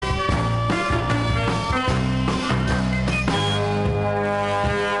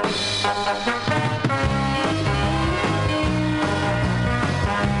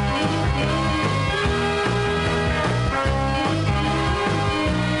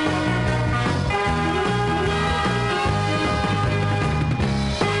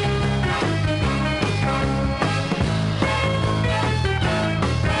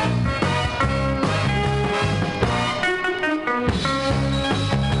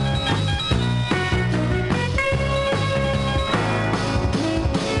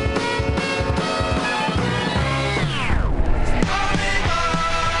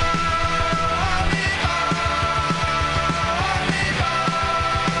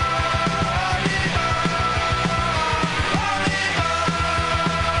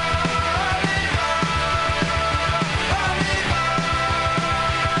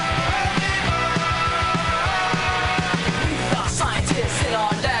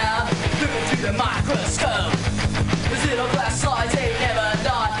the microscope. Those little glass slides, they never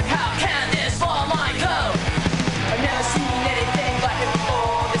die. How can this fall mind go? I've never seen anything like it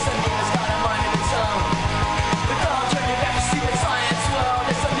before. This amoeba's got a mind of its own. But don't turn your back to stupid science world.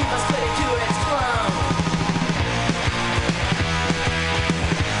 This amoeba's split to its clone.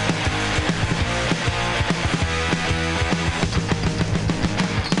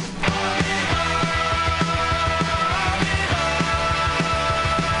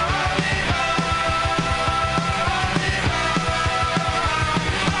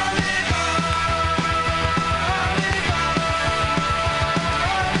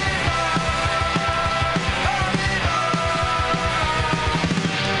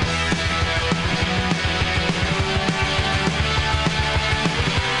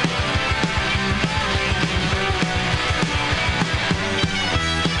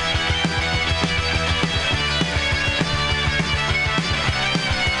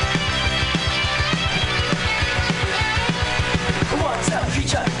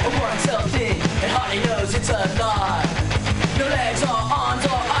 It's a lie. No legs or arms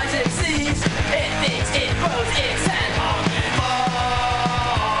or eyes it sees. It thinks it grows its hand on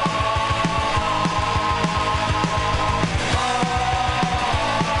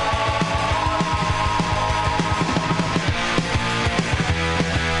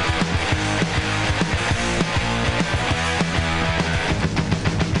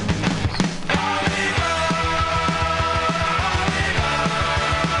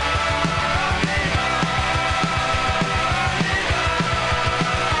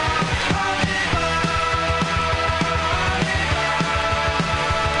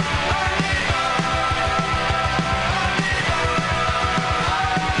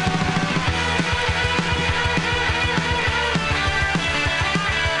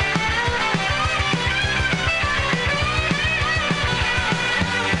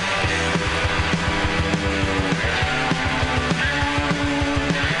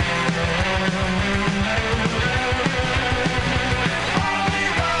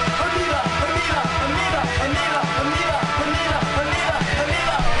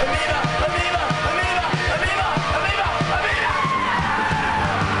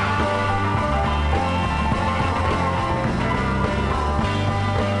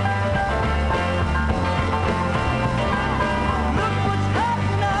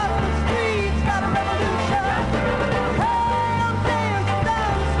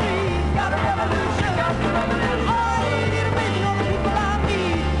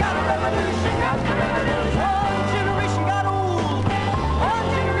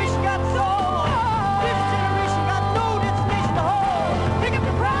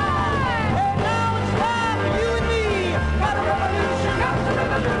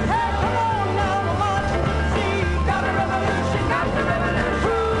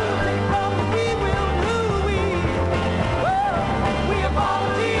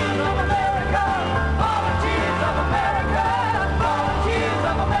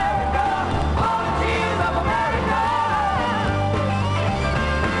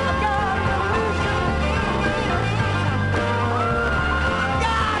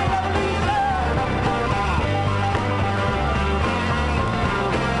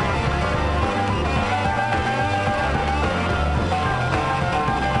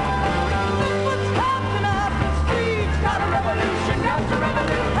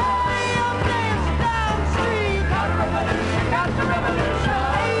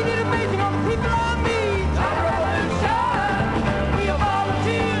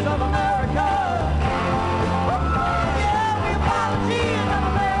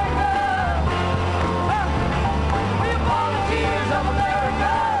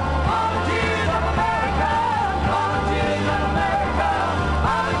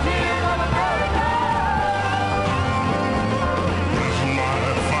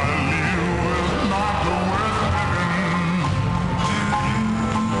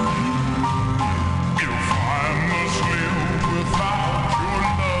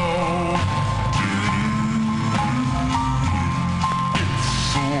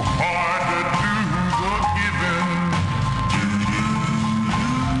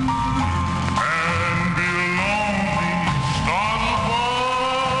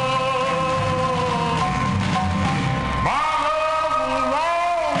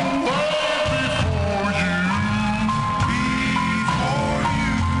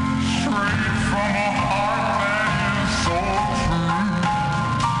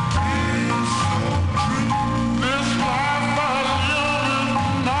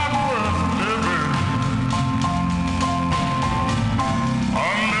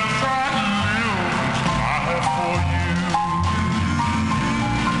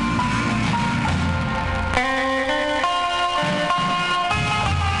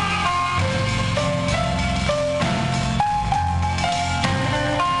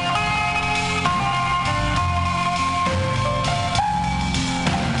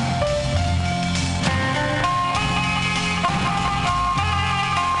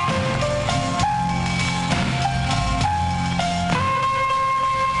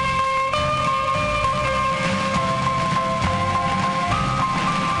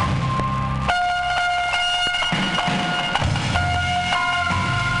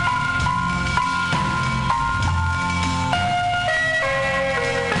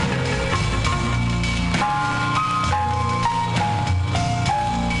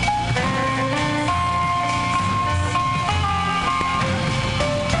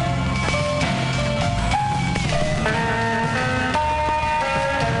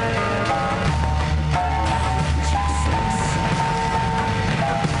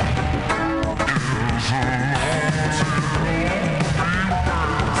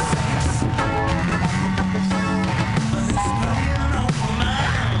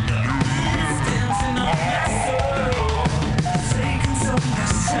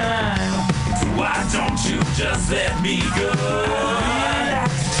just let me go. I'd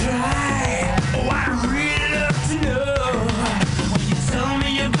like to try. Oh, I'd really love to know. When you tell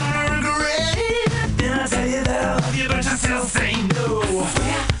me you're gonna regret it, then I tell you that I love you, but you still say no.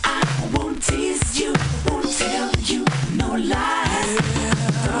 Swear I won't tease you, won't tell you no lies.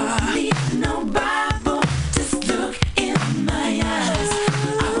 Don't need no Bible, just look in my eyes.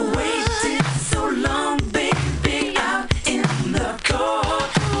 I've waited so long, baby, out in the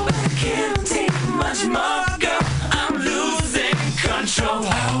cold, but I can't take much more, girl. I'm losing control.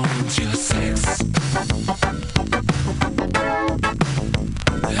 I want your sex.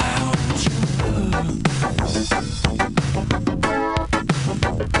 I want your love.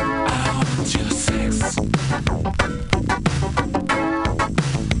 I want your sex.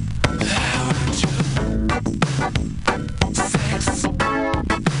 I want your sex.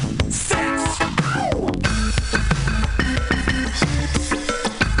 Sex.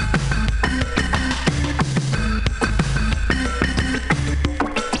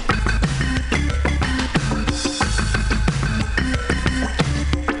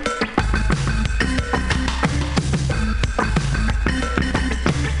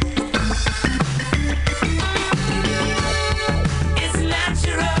 It's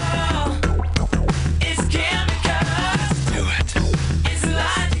natural, it's chemicals, Do it. it's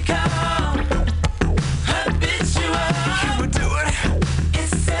logical, habitual, You would do it.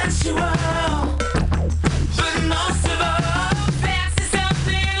 it's sensual, but most of all, sex is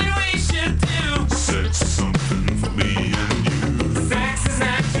something that we should do. Sex is something for me and you. Sex is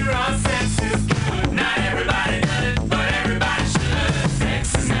natural, sex is good. Not everybody does it, but everybody should.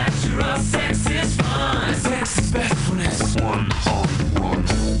 Sex is natural, sex is fun. Sex is best when it's one on one.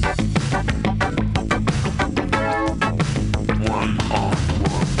 One on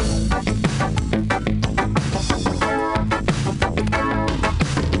one.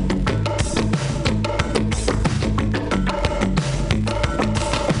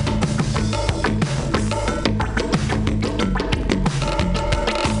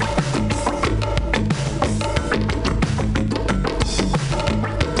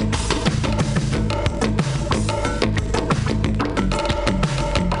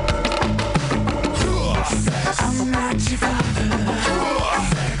 I'm not your father.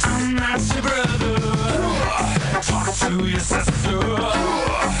 I'm not your brother. Talk to your sister.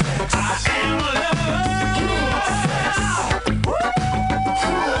 I am a lover.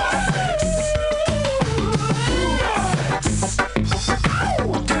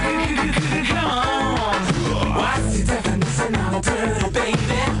 Come on. What's the definition of dirty,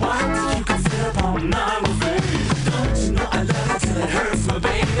 baby? What do you consider pornography? Don't you know I love it till it hurts, my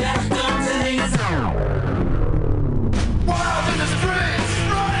baby? Don't you think it's wild in the streets,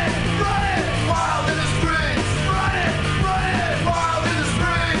 running, running, wild in the streets, running, running, wild in the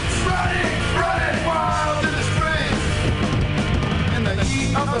streets, running, running, wild in the streets. In the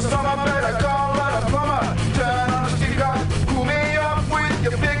heat of the summer, better call out a plumber. Turn on the steam car, cool me up with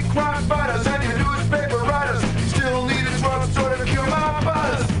your big crime fighters and your newspaper writers. Still need a drugstore to cure my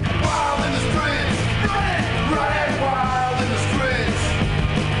buzz. Wild in the streets, running, running, wild in the streets,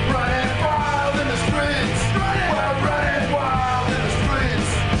 running, wild in the streets, running, well, running, wild in the streets.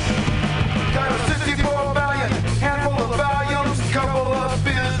 Got a 64 valiant, handful of volumes, couple of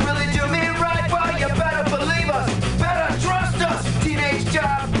beers. Really do me right, well, you better believe us, better trust us. Teenage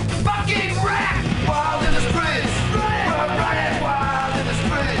job, fucking rap. Wild in the streets, running, we're running, wild in the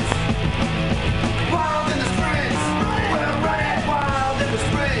streets. Wild in the streets, we're running, wild in the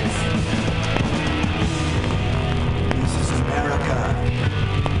streets. This is America.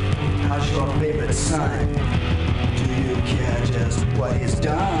 How's your favorite son? Do you care just what he's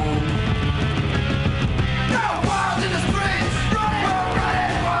done? Go wild in the streets, running, we're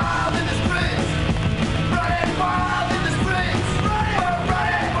running, wild in the streets, running, wild in the streets, running, we're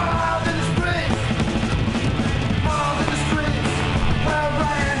running, wild in the streets, wild in the streets, we're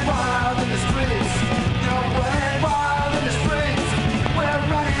running, wild in the streets, you're running wild in the streets, we're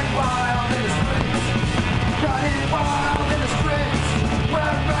running wild in the streets, running wild in the streets,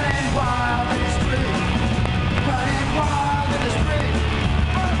 we're running wild in the streets.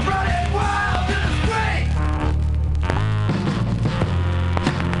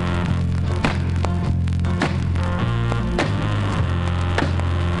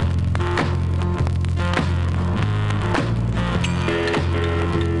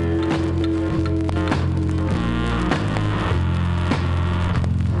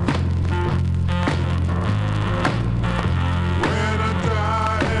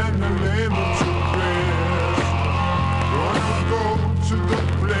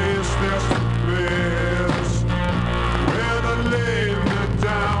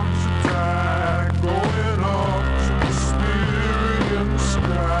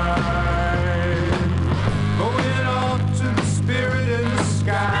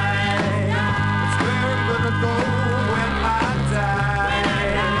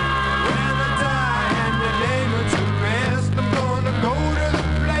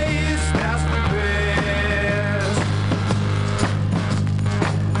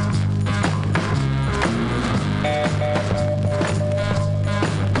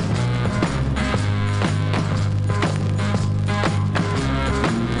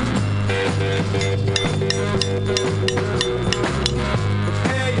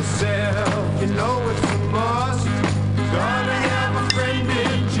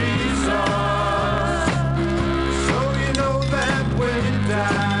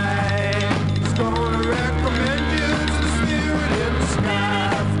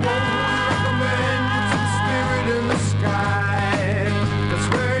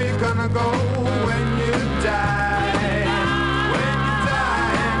 go when you die. When you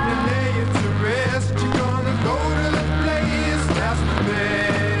die and you lay it to rest, you're gonna go to the place that's the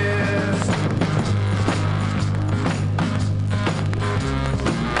best.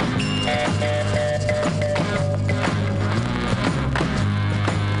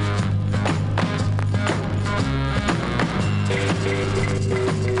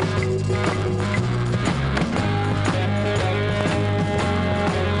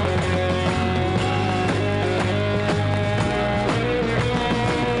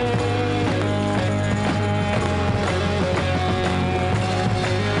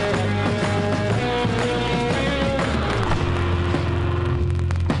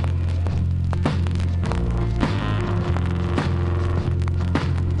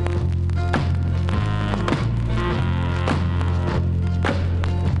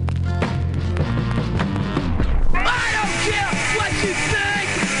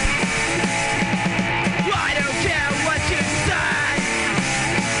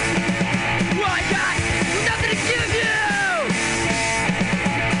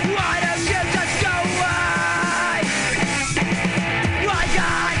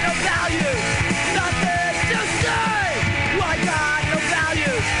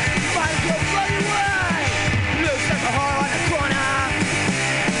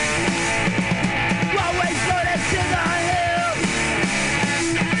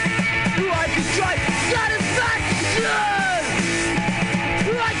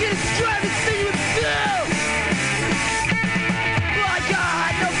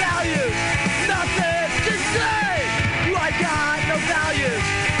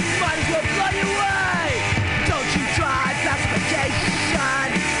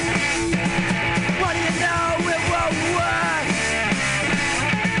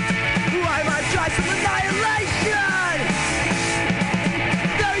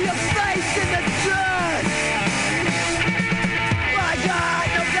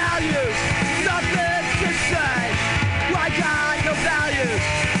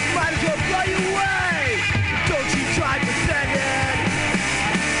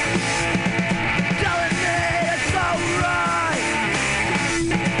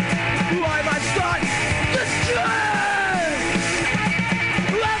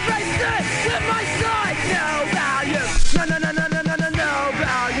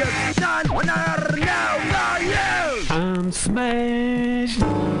 Smashed.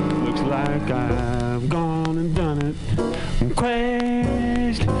 Looks like I've gone and done it.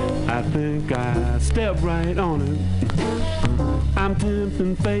 Crashed. I think I stepped right on it. I'm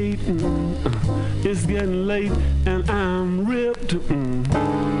tempting fate. It's getting late and I'm ripped.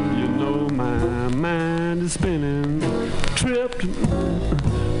 You know my mind is spinning. Tripped.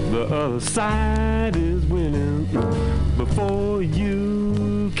 The other side is winning. Before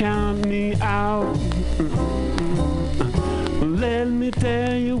you count me out, let me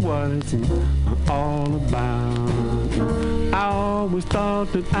tell you what it's all about. I always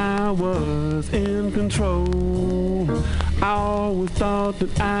thought that I was in control. I always thought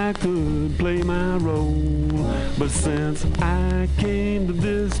that I could play my role. But since I came to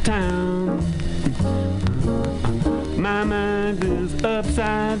this town, my mind is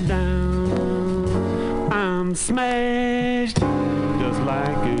upside down. I'm smashed, just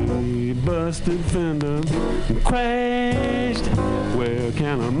like a busted fender. Crashed, where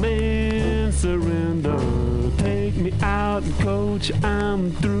can a man surrender? Take me out, coach,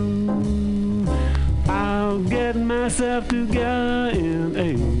 I'm through. I'll get myself together in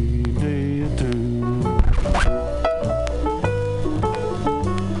a day or two.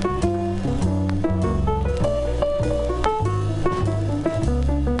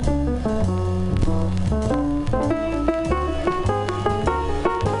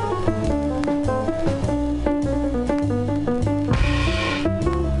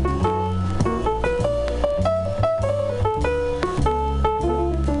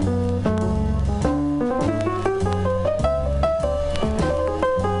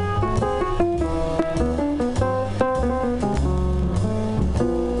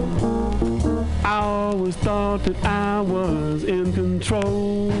 That I was in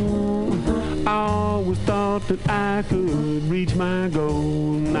control. I always thought that I could reach my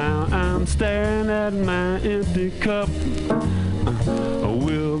goal. Now I'm staring at my empty cup.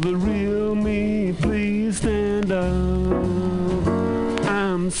 Will the real me please stand up?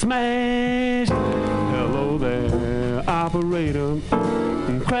 I'm smashed. Hello there, operator.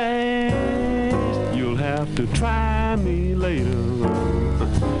 Crashed. You'll have to try me later.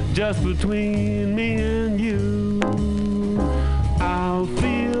 Just between me and you, I'll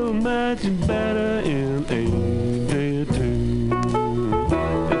feel much better in a day or two.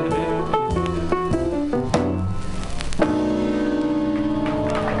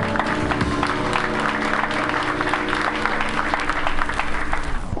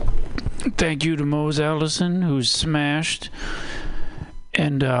 thank you to Mose Ellison, who's smashed.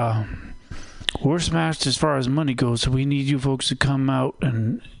 And we're smashed as far as money goes, so we need you folks to come out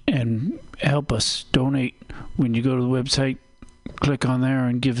and help us donate. When you go to the website, click on there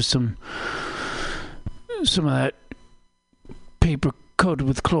and give us some of that paper coated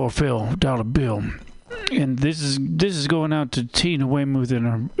with chlorophyll dollar bill. And this is going out to Tina Weymouth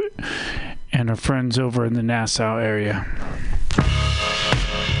and her friends over in the Nassau area.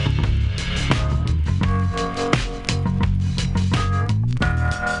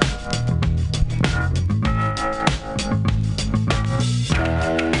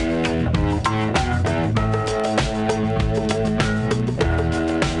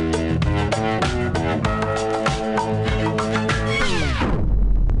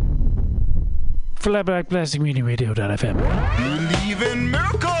 Flatback Plastic MutinyRadio.fm. Believe in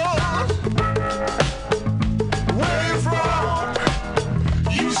miracles. Where you from?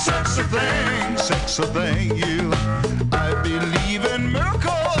 You sexy thing, you. I believe in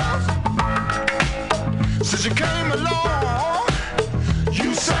miracles. Since you came along,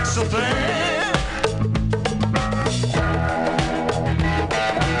 you sexy thing.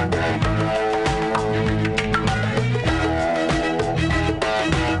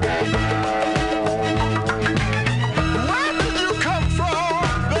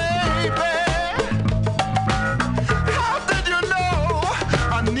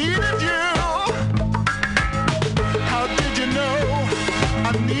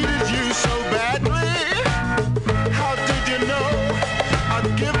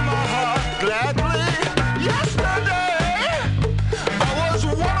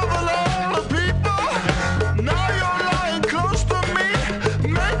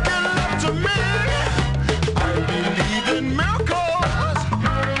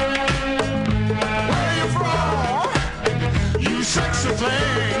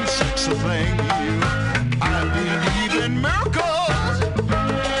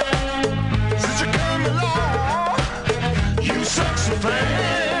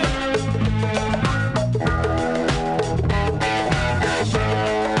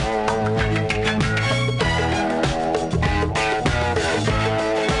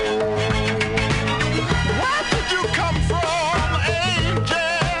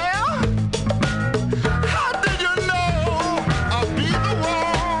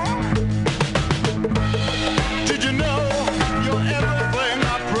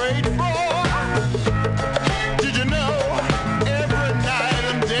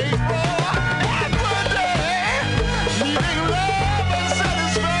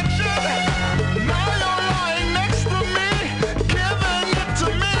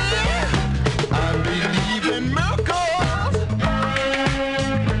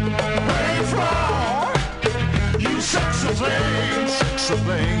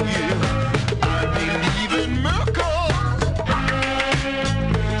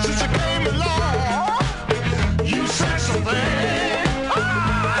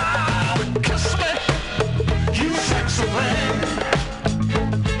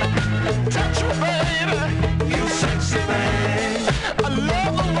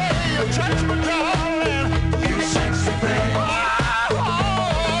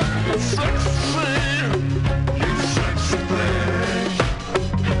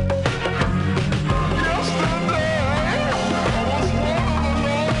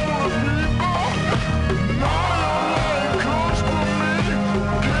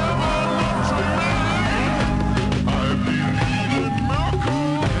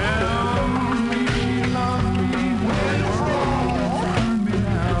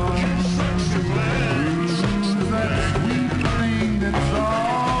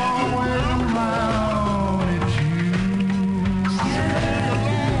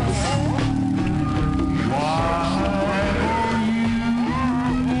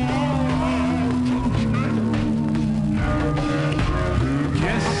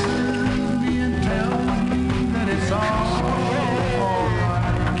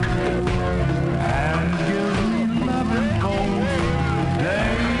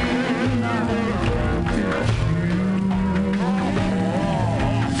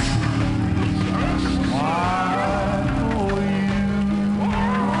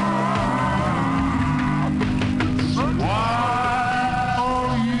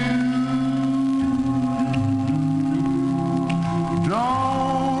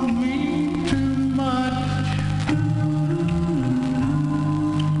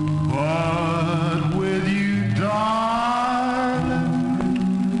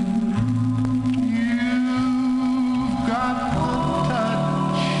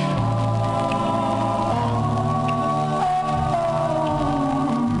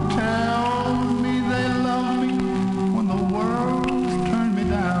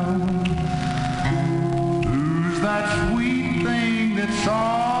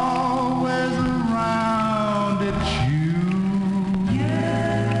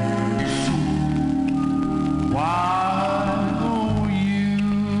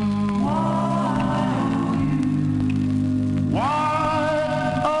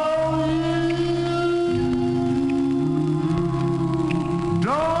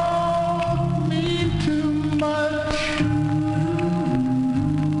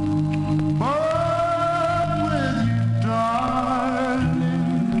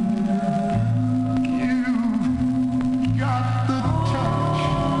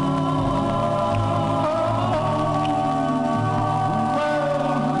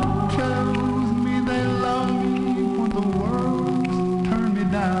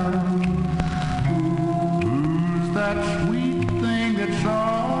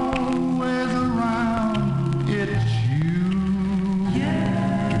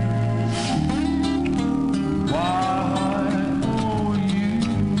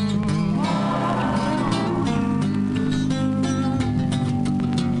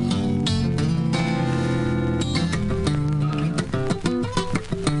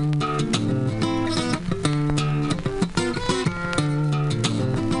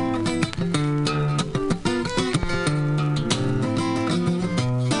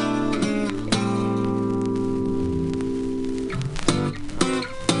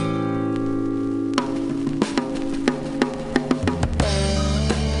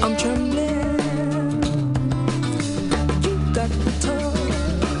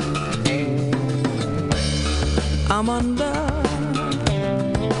 I'm under,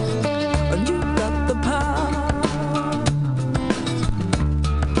 and you got the power.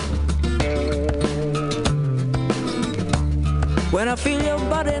 When I feel your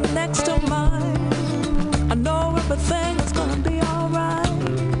body next to mine, I know everything's gonna be alright.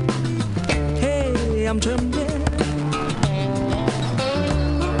 Hey, I'm trembling,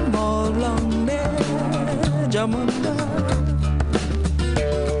 I'm all on edge, I'm under,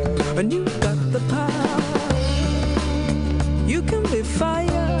 and you got the power. You can be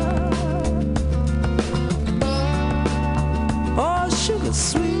fire, or sugar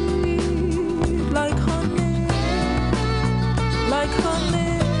sweet, like honey, like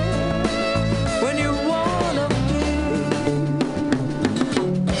honey. When you wanna be,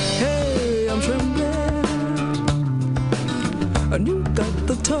 hey, I'm trembling, and you got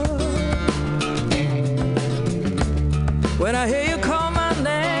the touch. When I hear you call my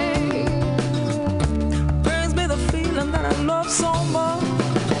name, brings me the feeling that I love so much.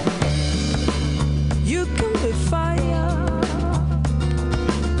 You can be fire,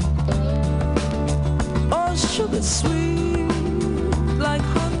 oh sugar sweet, like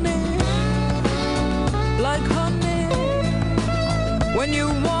honey, like honey. When you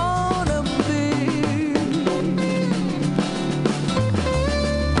wanna be,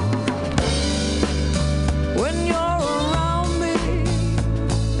 when you're around me,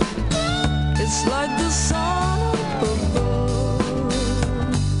 it's like the sun up above.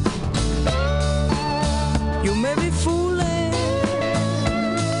 You may be fooling,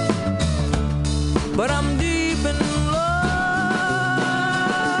 but I'm deep in love.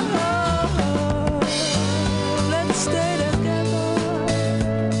 Let's stay together,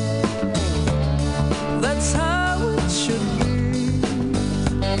 that's how it should be.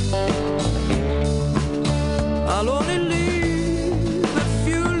 I'll only leave if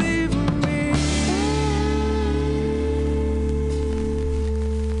you leave me.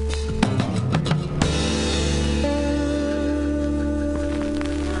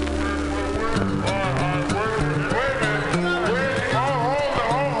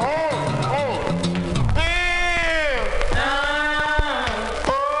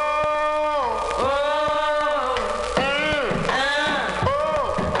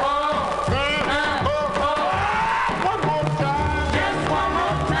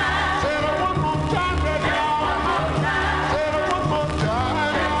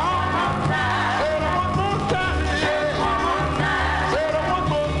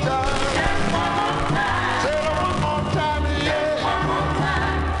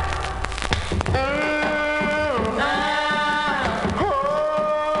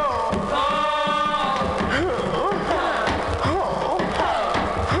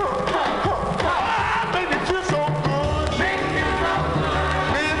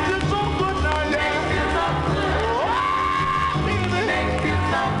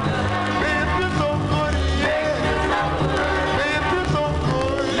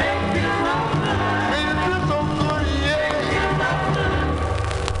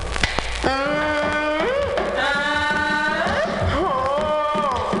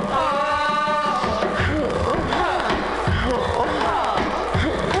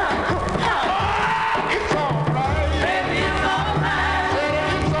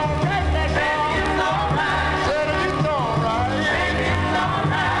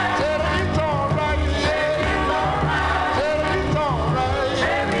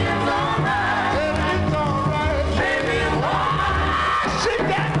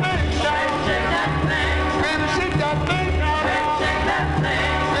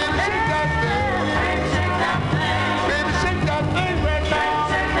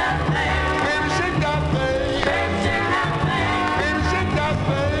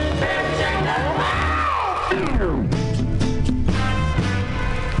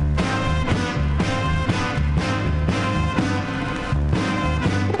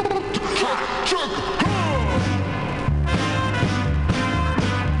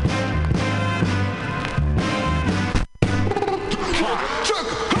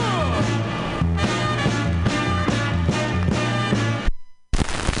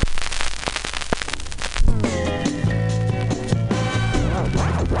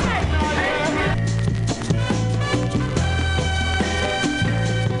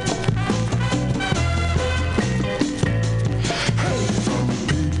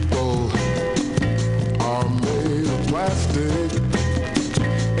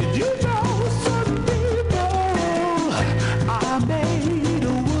 You know, some people are made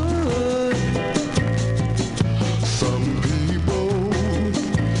of wood.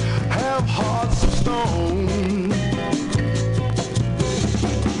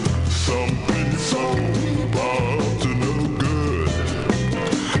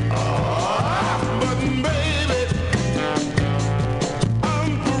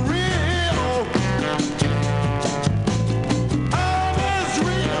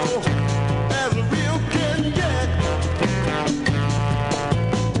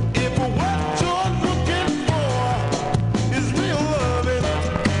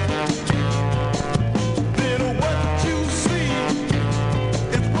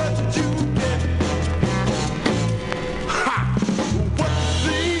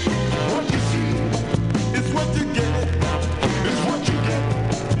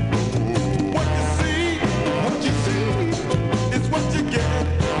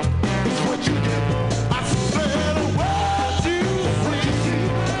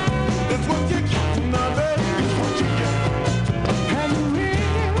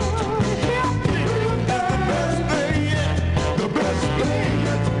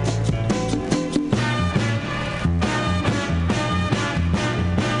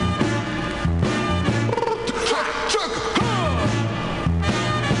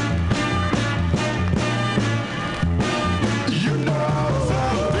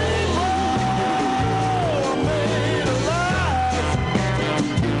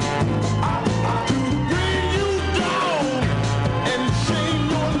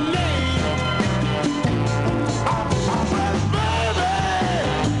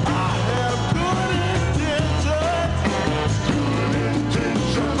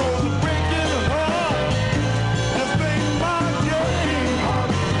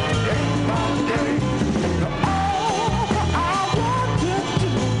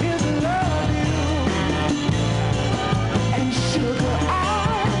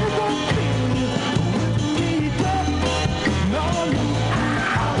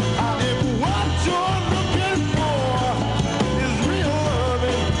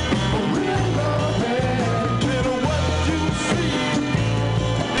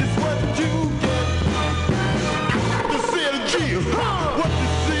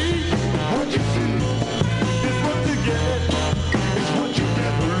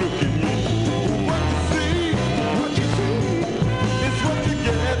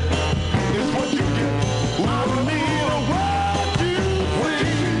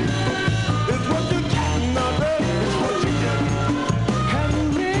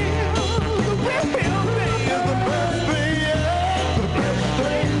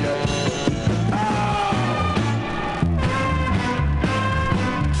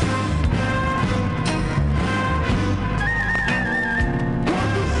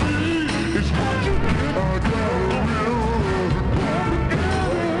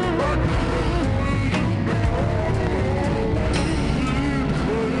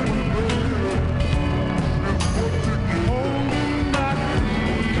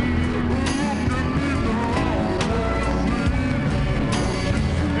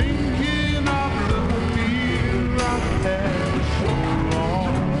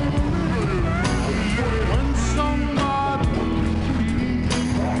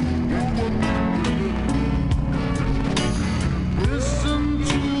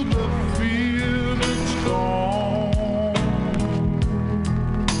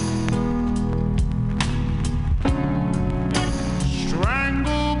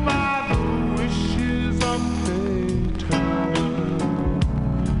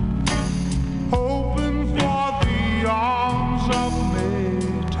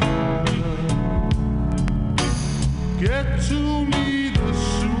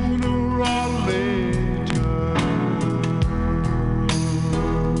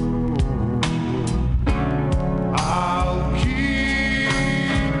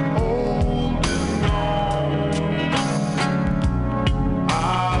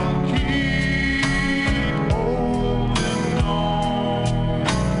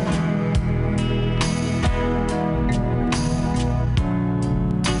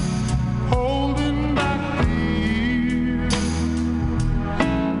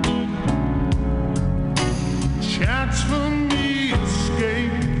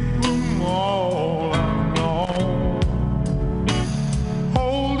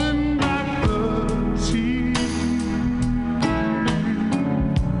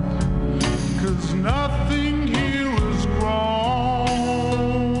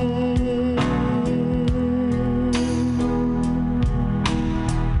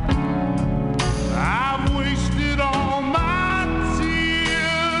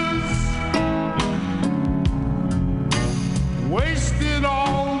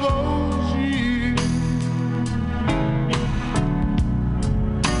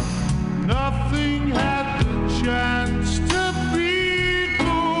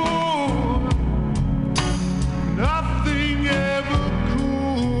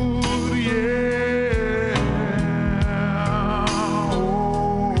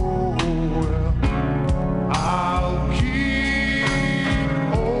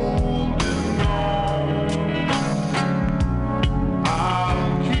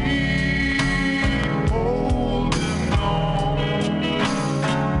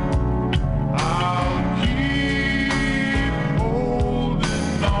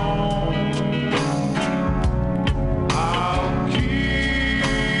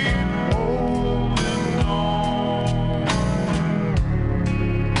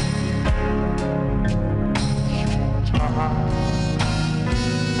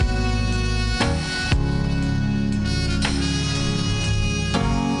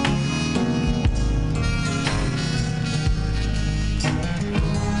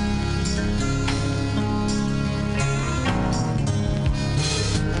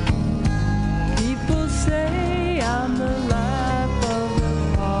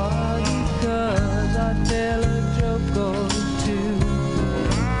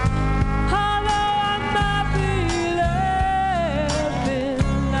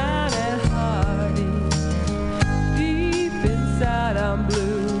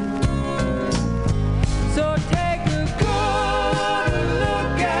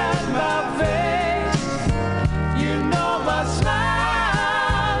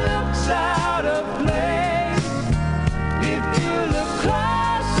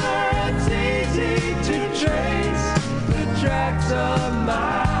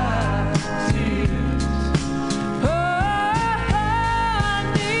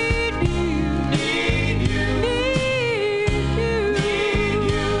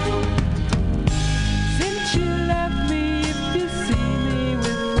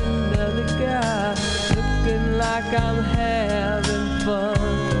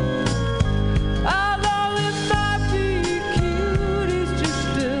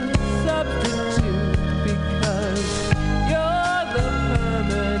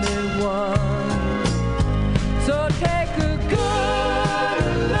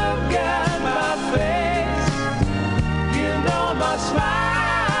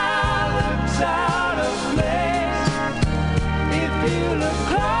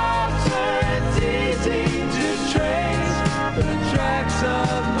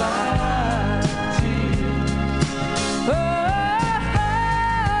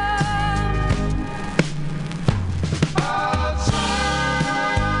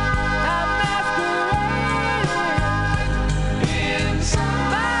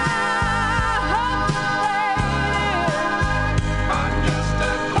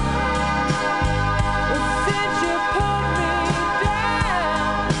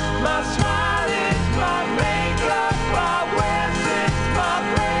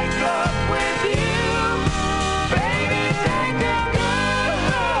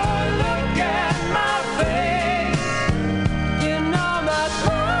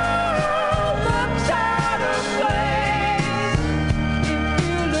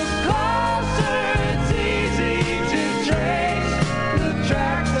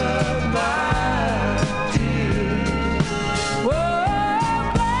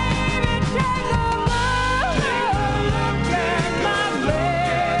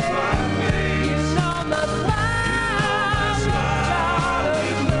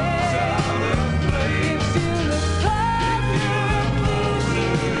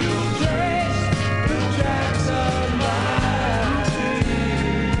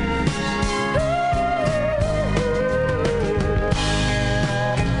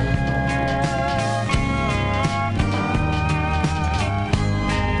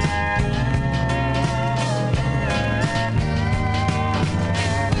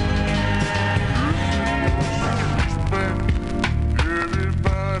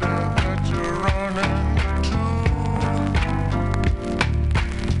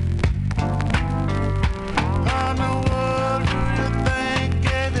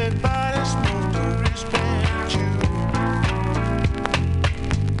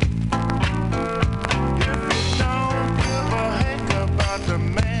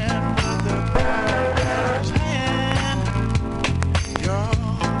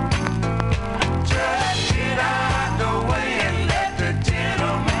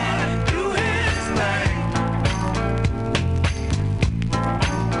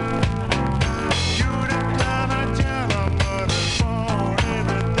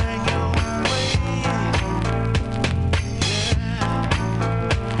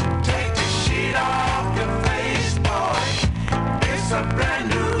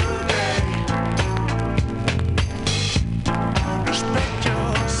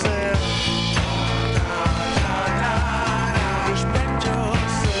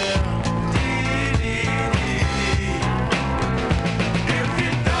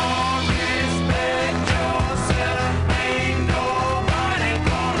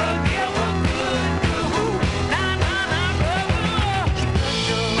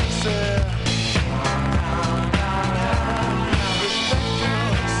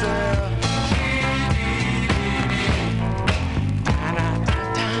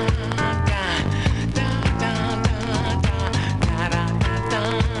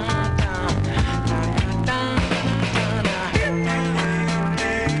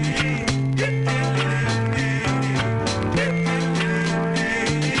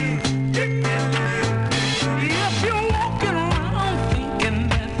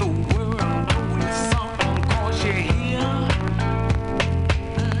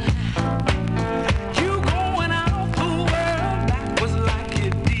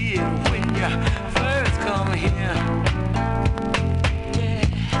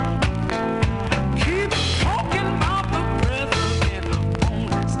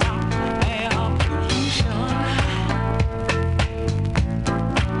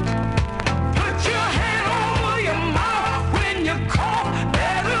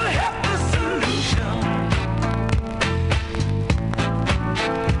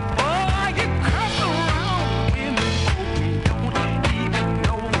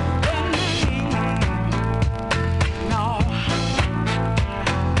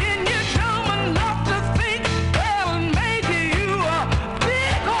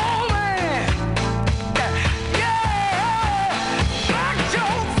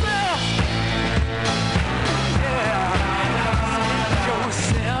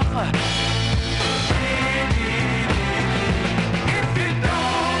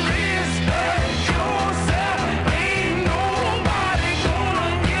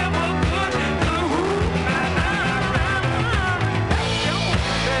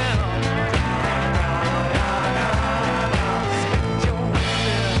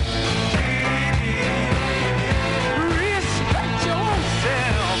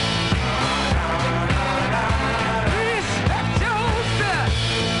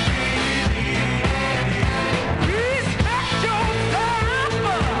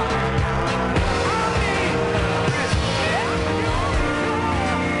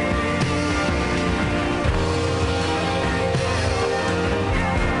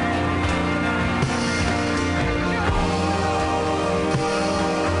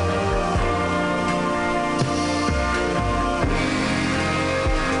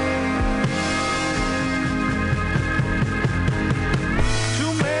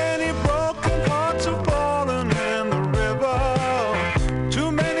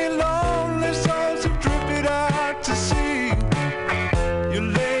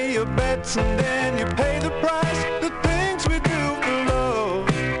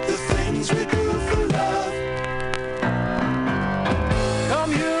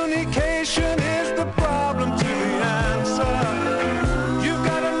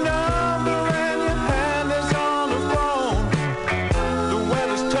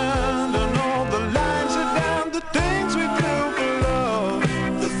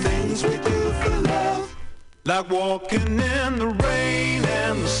 like walking in the rain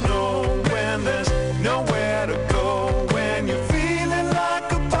and the snow when there's nowhere to go, when you're feeling like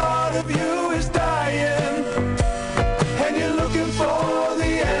a part of you is dying and you're looking for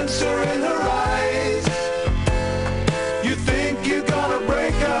the answer in her eyes. You think you're gonna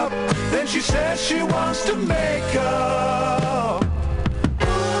break up, then she says she wants to make up.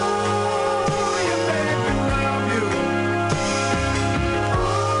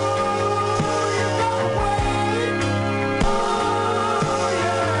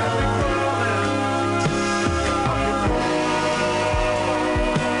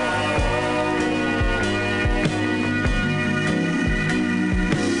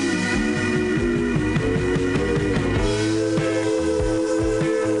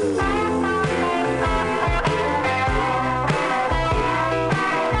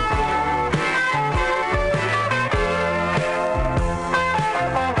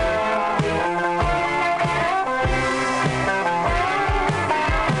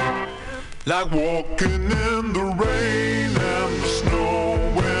 Like walking in the rain and the snow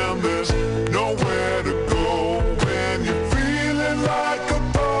when there's nowhere to go, when you're feeling like a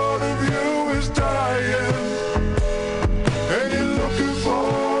part of you is dying and you're looking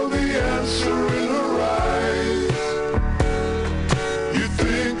for the answer in her eyes. You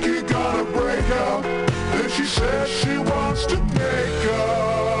think you're gonna break up, then she says she wants to make up.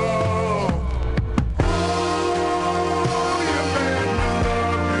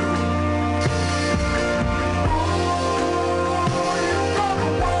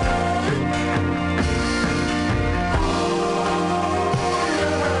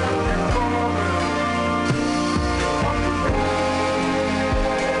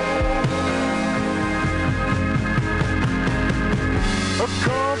 A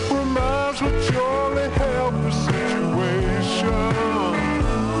compromise would surely help the situation.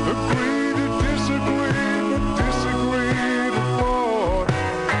 Agree to disagree, but disagree to what?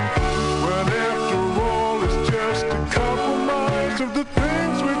 When after all it's just a compromise of the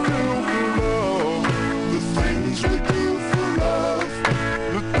things we do for love. The things we do for love.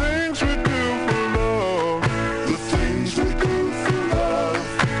 The things we do for love. The things we do for love.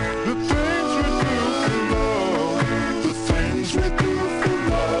 The things we do for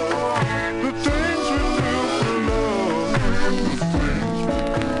love. The things we do.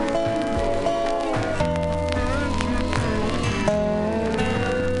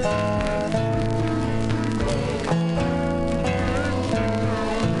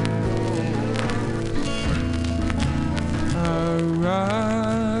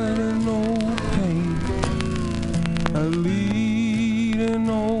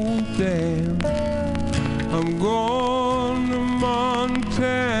 I'm going to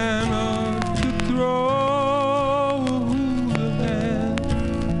Montana to throw the hand.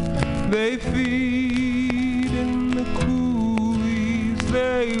 They feed in the coulees,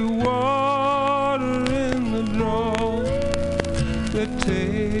 they water in the draw. Their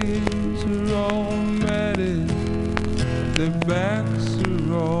tails are all matted, their backs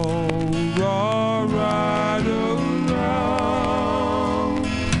are all raw. Ride around,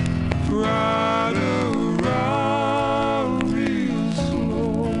 ride around real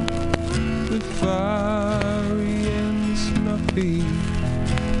slow. The fiery and snuffy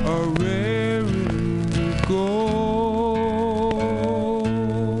are raring to go.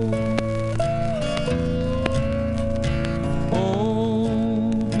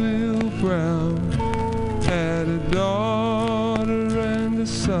 Old Bill Brown had a daughter and a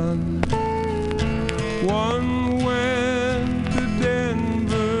son. One went to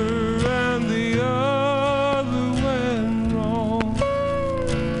Denver and the other went wrong.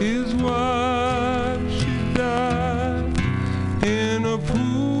 His wife, she died in a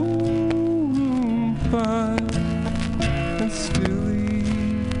pool room fight, and still he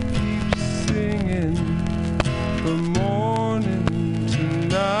keeps singing from morning to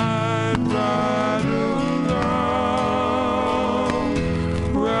night. Ride around,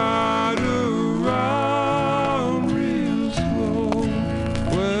 ride around real slow,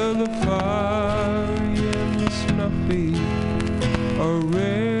 where the fiery and the snuffy are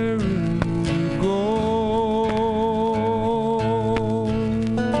raring to go.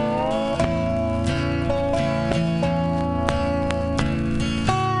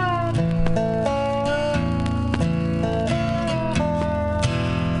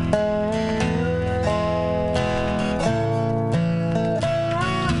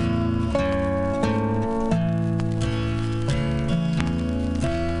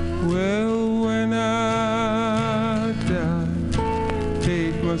 Well, when I die,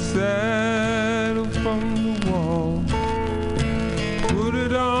 take my saddle from the wall, put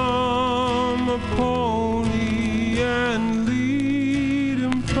it on my pony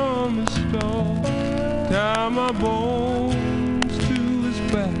our bones to his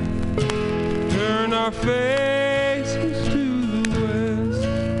back, turn our faces to the west,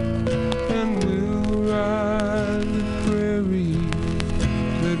 and we'll ride the prairie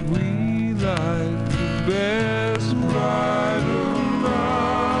that we like the best.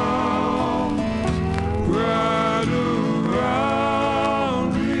 Ride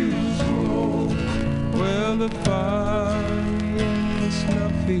around real slow, well the fire and the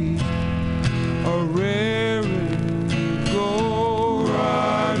snuffy are raring to go.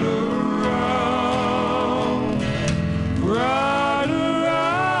 Ride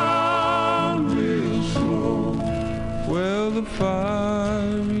around real slow, well the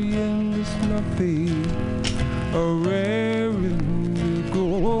fiery and the snuffy are raring to go.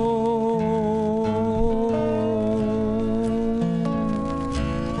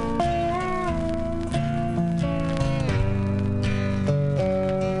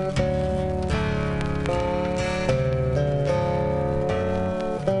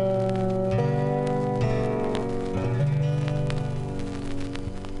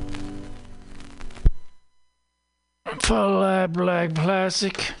 Lab Black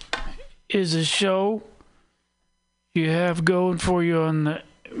Plastic is a show you have going for you on the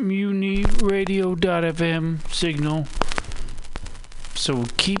MutinyRadio.fm signal. So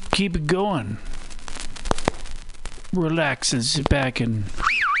keep it going. Relax and sit back and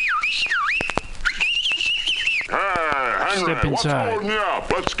Hey, step Henry, what's inside. holding you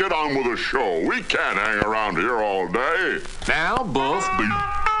up? Let's get on with the show. We can't hang around here all day. Now, both be...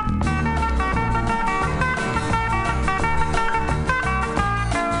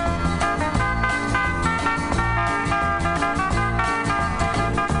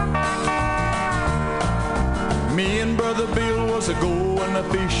 Me and Brother Bill was a-going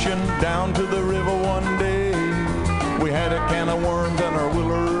a-fishing down to the river one day. We had a can of worms and our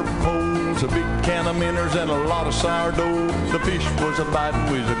willow poles, a big can of minnows and a lot of sourdough. The fish was a-biting,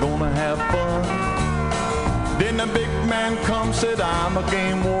 we was a-gonna have fun. Then the big man come, said, I'm a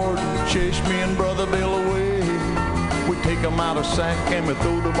game warden, chased me and Brother Bill away. We take 'em out of sack and we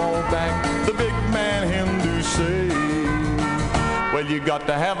throw them all back. The big man him do say, well, you got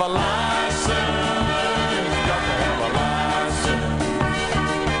to have a license.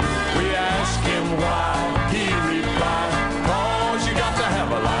 Why? He replied, 'cause you got to have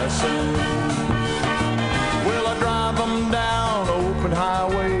a license. Well, I drive 'em down open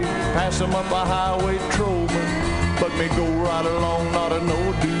highway, pass 'em up a highway trolling, but me go right along, not a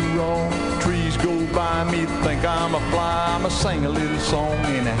no do wrong. Trees go by me, think I'm a fly, I'ma sing a little song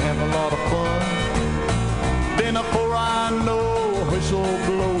and I have a lot of fun. Then before I know, a whistle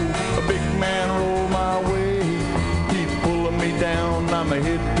blow, a big man roll my way. Me down, I'ma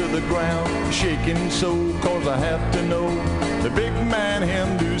hit to the ground, shaking so, 'cause I have to know the big man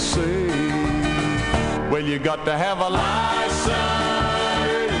him do say, well, you got to have a license,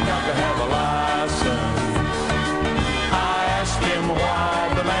 you got to have a license. I asked him why,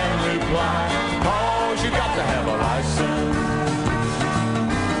 the man replied, 'cause you got to have a license.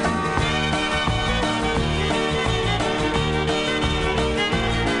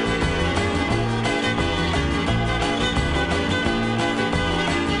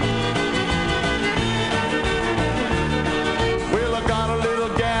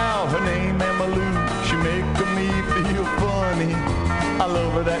 I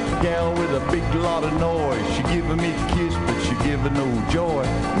love her, that gal with a big lot of noise. She giving me a kiss, but she giving no joy.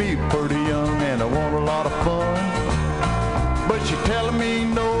 Me pretty young and I want a lot of fun, but she telling me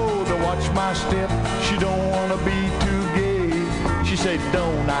no, to watch my step. She don't wanna be too gay. She said,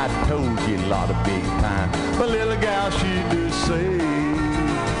 don't, I told you a lot of big time. But little gal, she do say,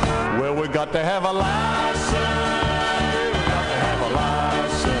 well, we got to have a license. We got to have a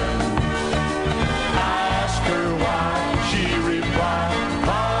license. I asked her why. She replied,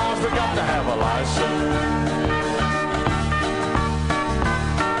 'cause we got to have a license.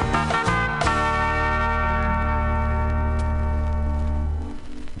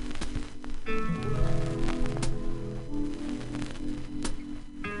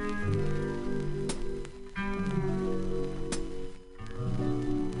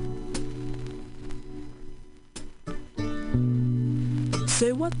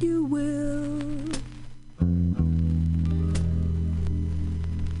 Say what you will,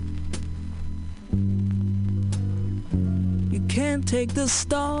 you can't take the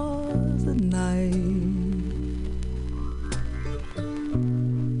stars at night.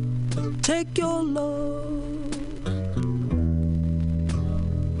 Take your love,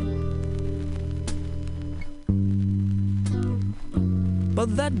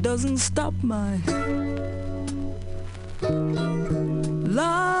 but that doesn't stop my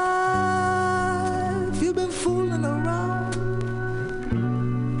life. You've been fooled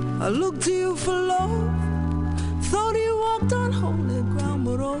I looked to you for love. Thought you walked on holy ground,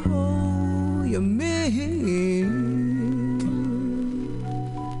 but oh, you mean.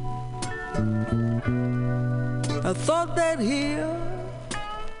 I thought that here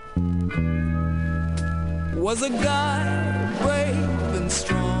was a guy brave and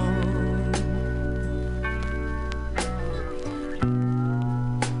strong,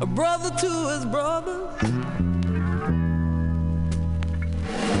 a brother to his brothers,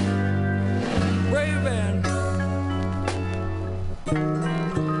 brave and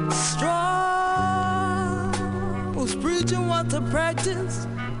strong, who's preaching what to practice,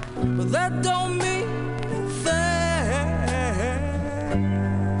 but that don't mean a thing.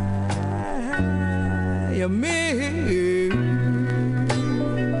 You mean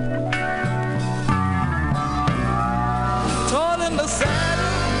tall in the saddle.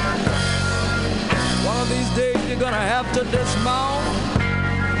 One of these days you're gonna have to dismount.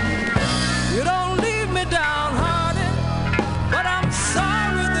 You don't leave me downhearted, but I'm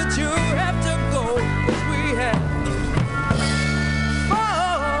sorry that you have to go, 'cause we had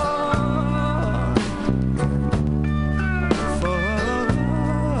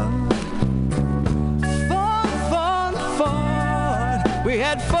we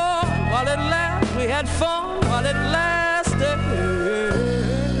had fun while it lasted. We had fun while it lasted.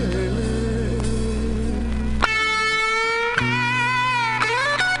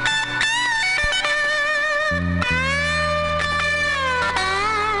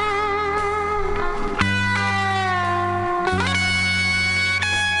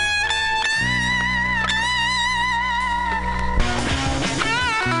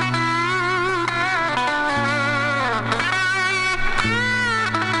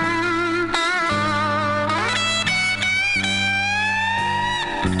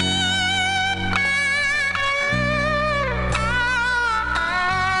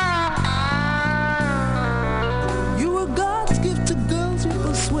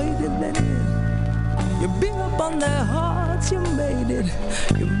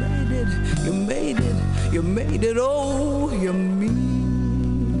 You made it, oh, you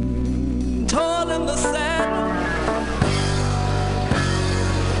mean. Tall in the saddle.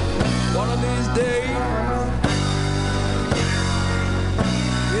 One of these days,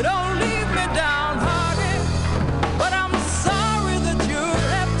 you don't leave me downhearted, but I'm sorry that you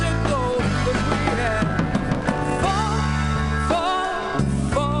have to go, 'cause we had fun.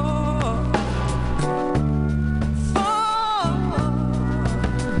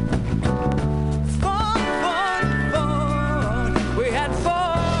 We had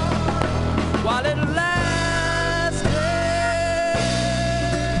fun while it lasted.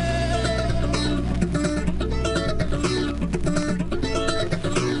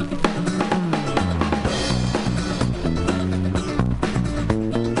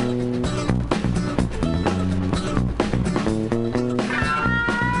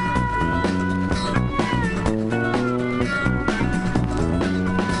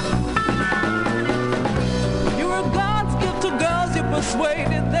 You were God's gift to girls you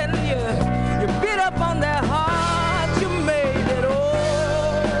persuaded, then you beat up on their hearts, you made it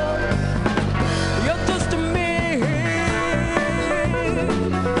all. You're just a man,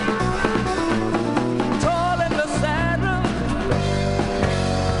 tall in the saddle.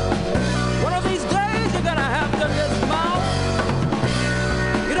 One of these days you're gonna have to dismount.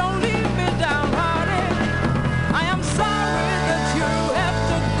 You don't leave me downhearted. I am sorry that you have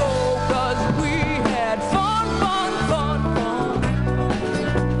to go, 'cause we had fun, fun, fun, fun.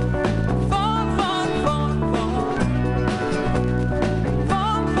 Fun, fun, fun, fun.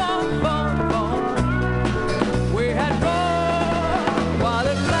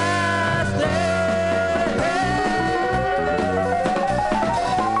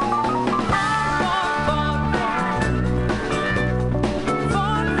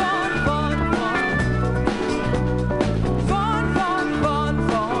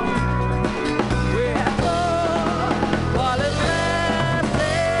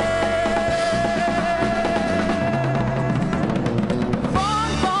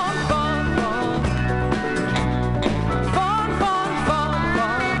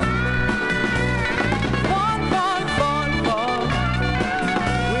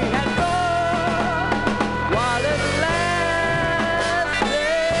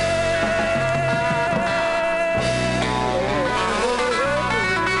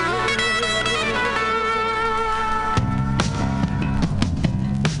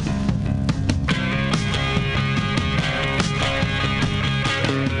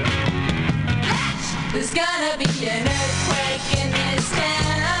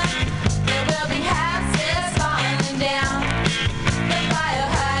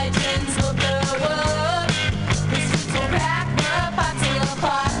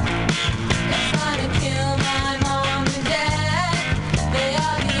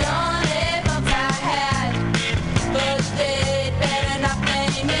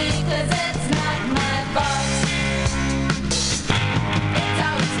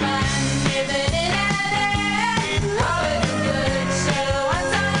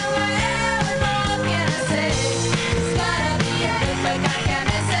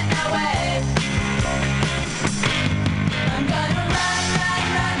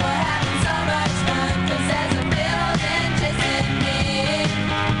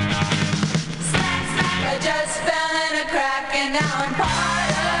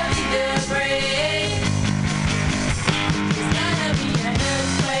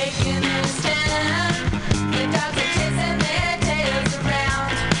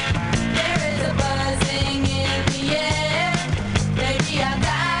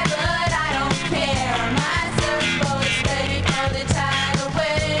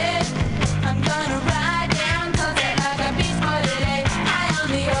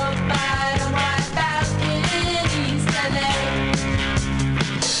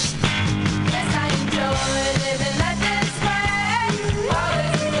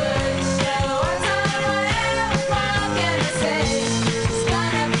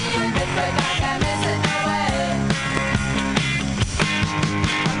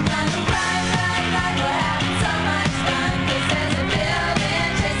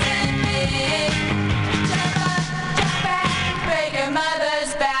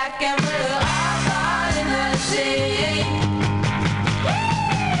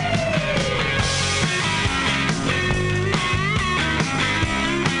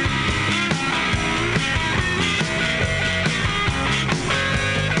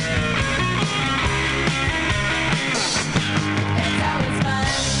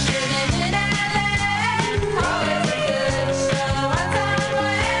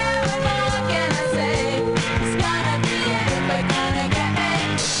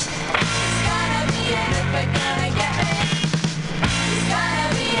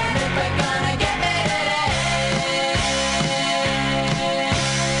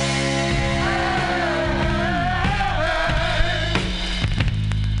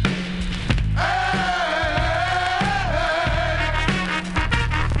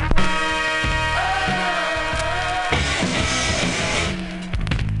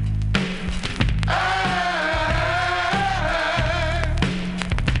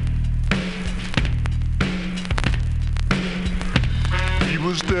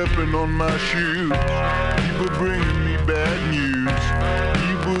 stepping on my shoes. People bringing me bad news.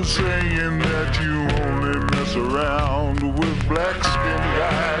 People saying that you only mess around with black-skinned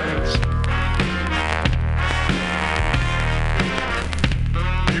guys.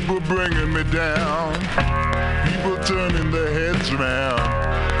 People bringing me down. People turning their heads around.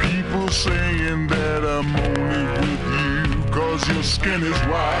 People saying that I'm only with you 'cause your skin is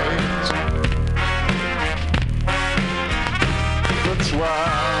white. That's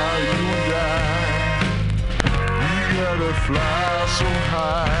why you and we gotta fly so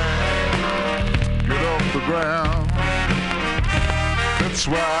high, get off the ground. That's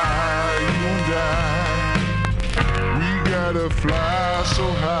why you and we gotta fly so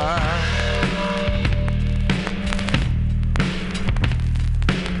high.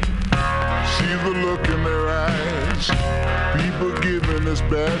 See the look in their eyes, people giving us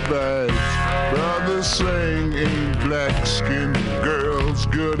bad vibes. Brothers saying ain't black-skinned girls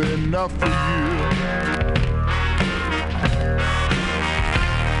good enough for you.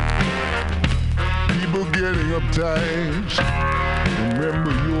 People getting uptight,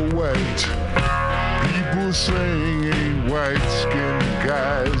 remember you're white. People saying ain't white-skinned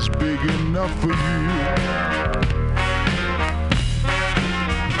guys big enough for you.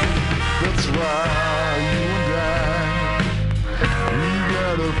 That's why you and we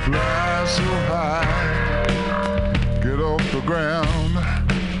gotta fly so high, get off the ground.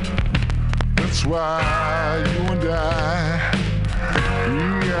 That's why you and we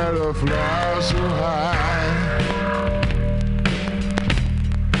gotta fly so high.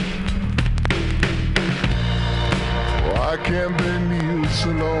 Why can't they leave us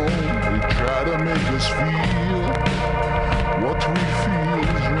alone? They try to make us feel what we feel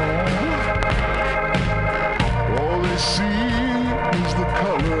is wrong. All they see is the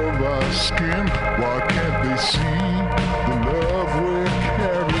color of our skin. Why can't they see the love we're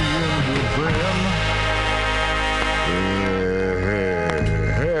carrying with them?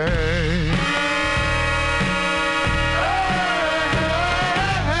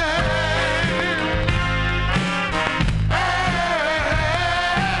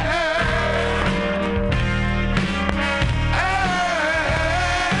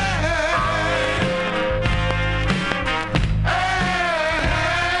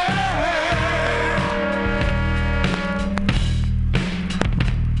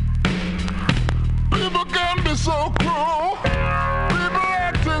 so cruel. People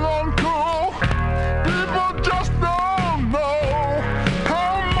acting uncool. People just don't know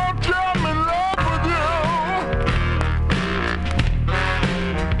how much I'm in love with you.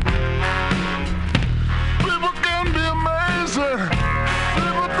 People can be amazing.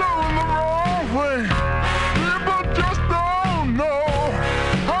 People doing the wrong thing. People just don't know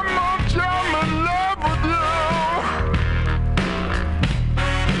how much I'm in love with you.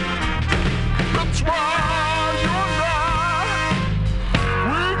 That's why you and I,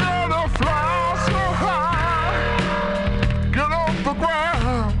 we gotta fly so high, get off the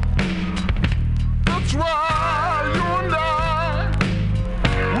ground. That's why you and I,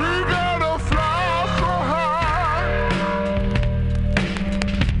 we gotta fly so high.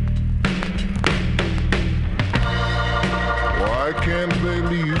 Why can't they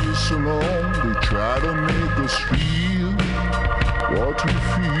leave us alone? They try to make us feel what we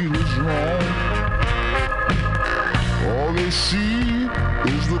feel is wrong. All they see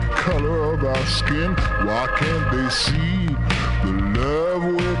is the color of our skin. Why can't they see the love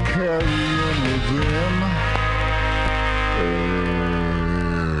we're carrying within? Hey,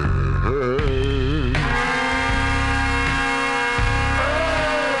 hey.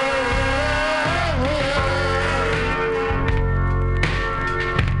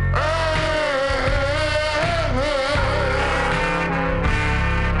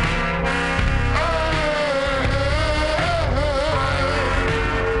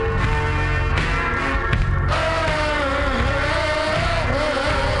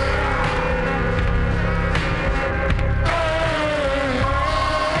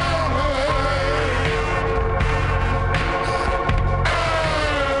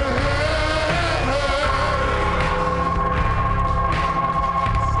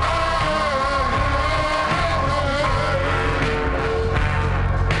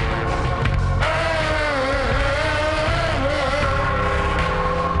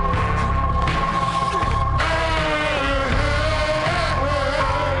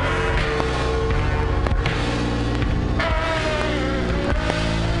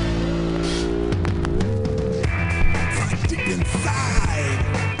 Deep inside.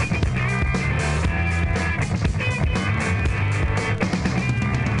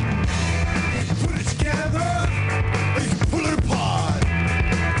 Put it together, and you pull it apart.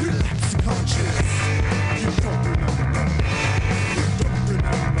 Relax your conscience. You don't remember. You don't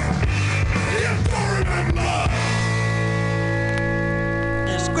remember. You don't remember.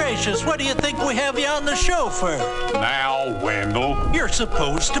 Goodness gracious, what do you think we have you on the show for? Now, Wendell. You're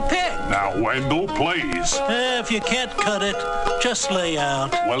supposed to pick. Now, Wendell, please. If you can't cut it, just lay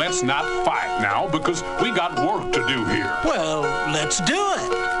out. Well, let's not fight now because we got work to do here. Well, let's do it.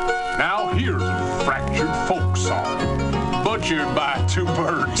 Now, here's a fractured folk song. Butchered by two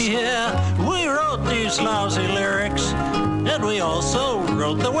birds. Yeah, we wrote these lousy lyrics, and we also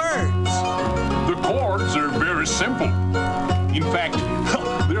wrote the words. The chords are very simple. In fact,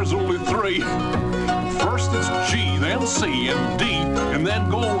 there's only three. First it's G, then C, and D, and then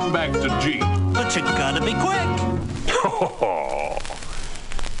going back to G. But you gotta be quick.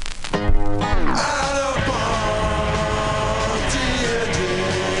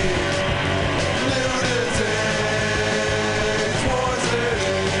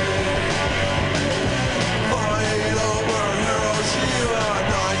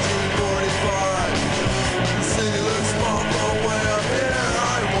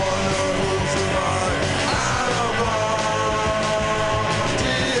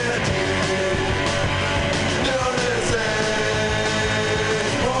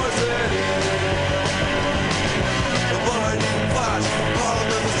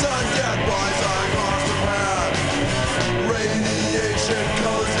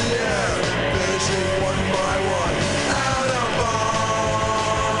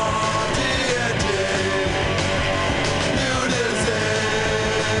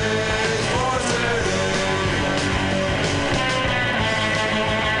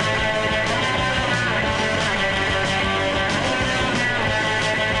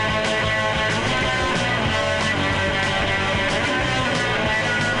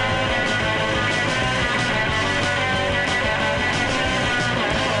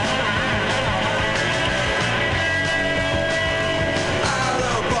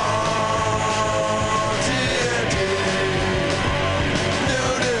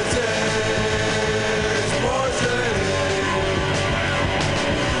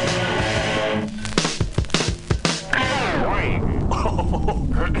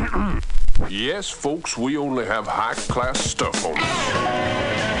 Yes, folks, we only have high-class stuff on this.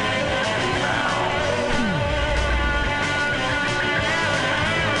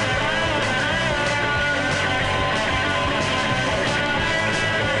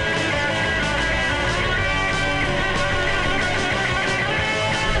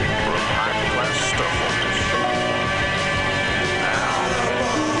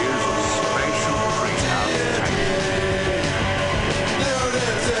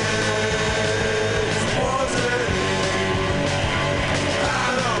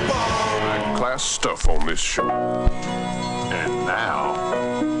 stuff on this show. And now,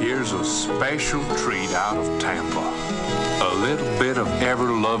 here's a special treat out of Tampa. A little bit of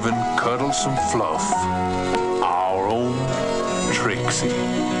ever-loving, cuddlesome fluff. Our own Trixie.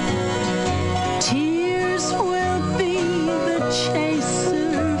 Tears will be the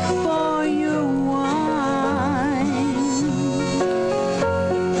chaser for your wine.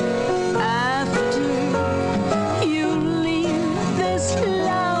 After you leave this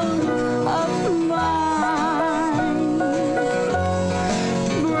love of mine,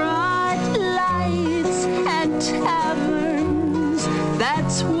 bright lights and taverns,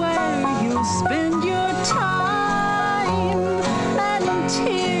 that's where you'll spend your time. And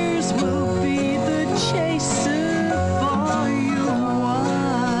tears will be the chaser for your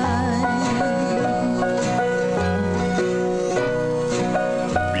wine.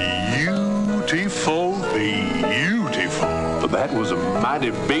 Beautiful, beautiful. That was a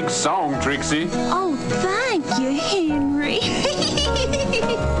mighty big song, Trixie. Oh, thank you, Henry.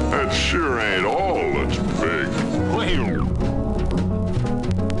 That sure ain't all that's big. Well,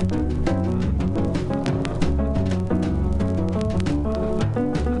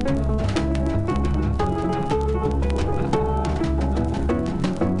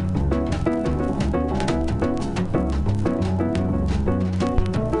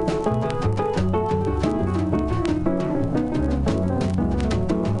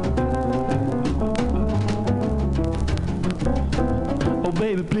 Oh,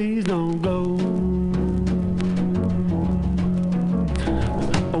 baby, please don't go.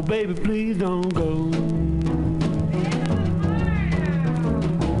 Oh, baby, please don't go.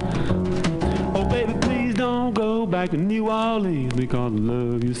 Oh, baby, please don't go back to New Orleans because I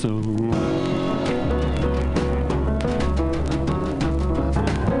love you so.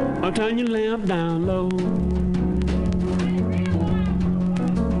 Oh, turn your lamp down low.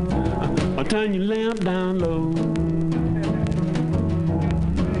 Oh, turn your lamp down low.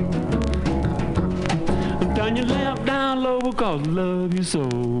 Turn your lamp down low because I love you so,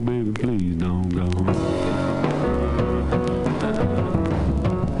 baby, please don't go.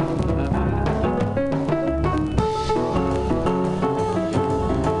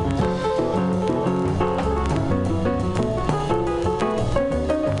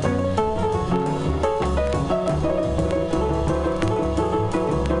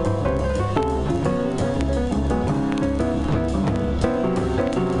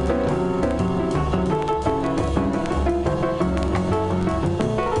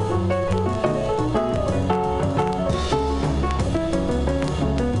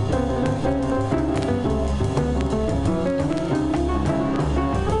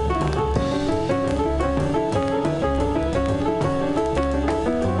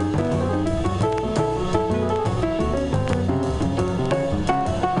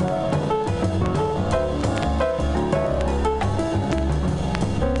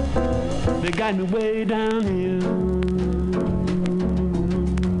 They got me way down here.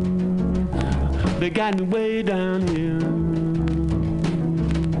 They got me way down here.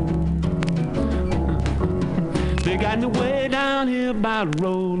 They got me way down here by the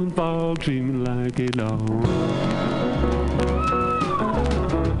rolling fog, treat me like a dog.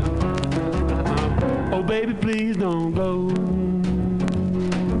 Oh, baby, please don't go.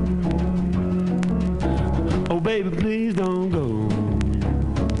 Oh, baby, please don't go.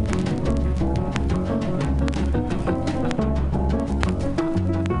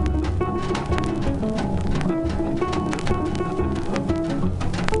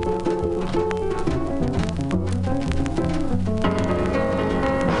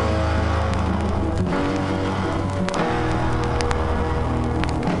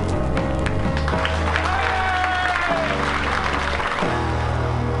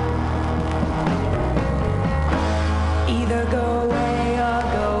 Either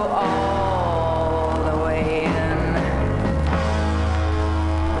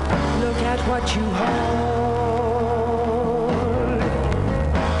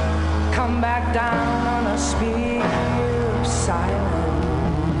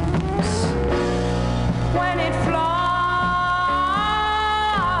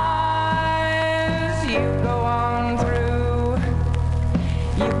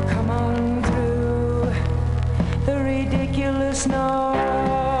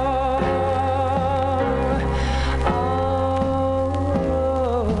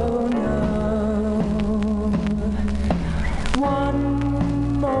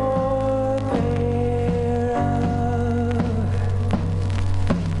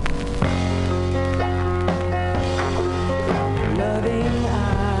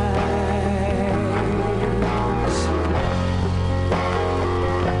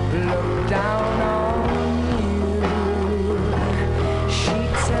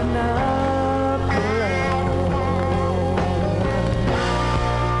up below.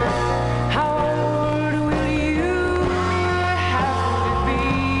 How old will you have to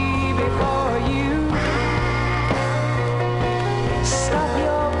be before you stop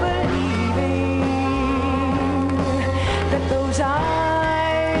your believing that those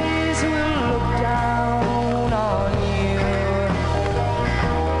eyes will look down on you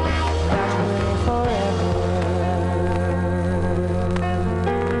that way forever?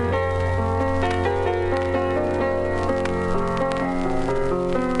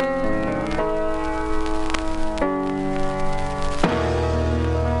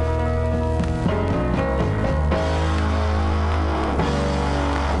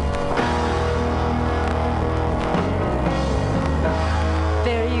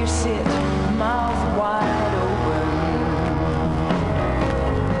 There you sit, mouth wide open,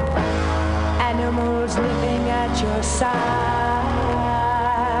 animals living at your sides.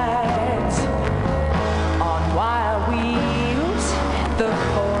 On wild wheels, the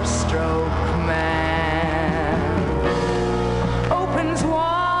four-stroke man opens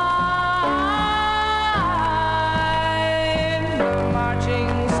wide, the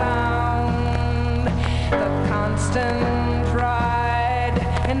marching sound, the constant ride,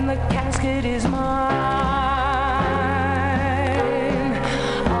 and the casket is mine,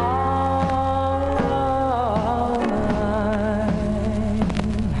 all mine.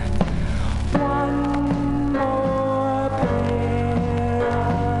 One more pair.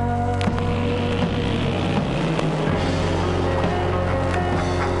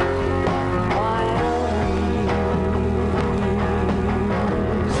 Wild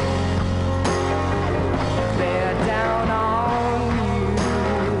wheels bear down on you,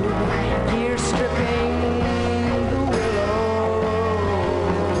 gear stripping the willow.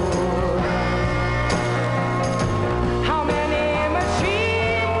 How many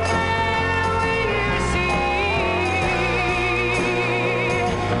machine men will you see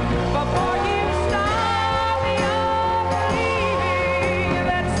before you stop your believing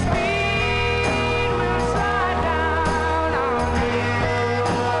that speed will slide down on you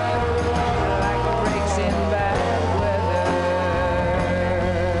like brakes in bad weather?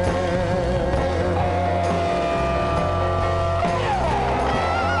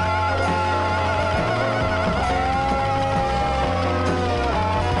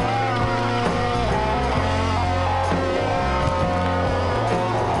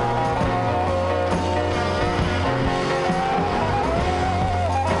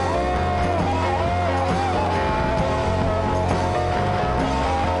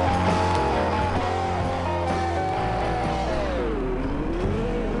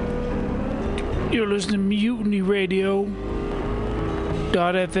 You're listening to Mutiny Radio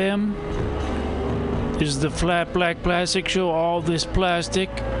 .fm. This is the Flat Black Plastic Show. All this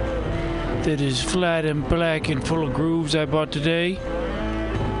plastic that is flat and black and full of grooves I bought today,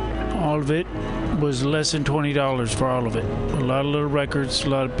 all of it was less than $20 for all of it. A lot of little records, a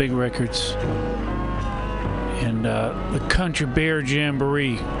lot of big records. And the Country Bear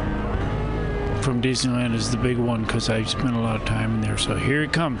Jamboree from Disneyland is the big one because I spent a lot of time in there. So here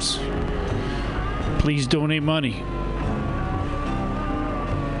it comes. Please donate money.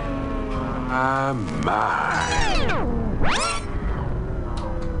 My.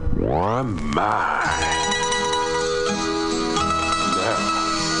 Now,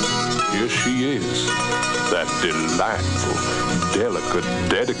 here she is, that delightful, delicate,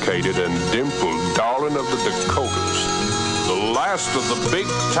 dedicated, and dimpled darling of the Dakotas, the last of the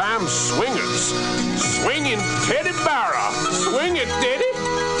big-time swingers, swinging Teddy Barra. Swing it, Teddy.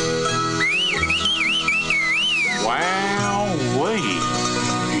 Wow-wee,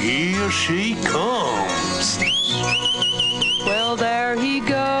 here she comes. Well, there he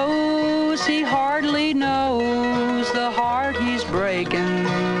goes. He hardly knows the heart he's breaking.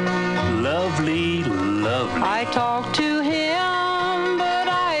 Lovely, lovely. I talked to him, but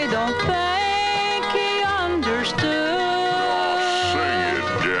I don't think he understood. Sing it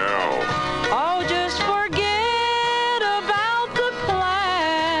down. Oh, just forget about the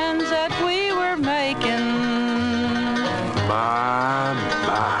plans that we were making. My.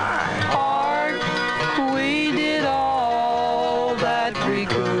 Art, we did all that we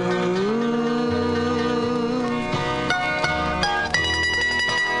could.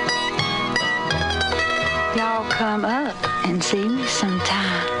 Y'all come up and see me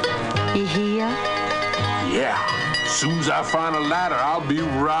sometime. You hear? Yeah, soon as I find a ladder, I'll be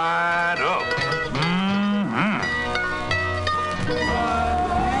right up. Mm-hmm.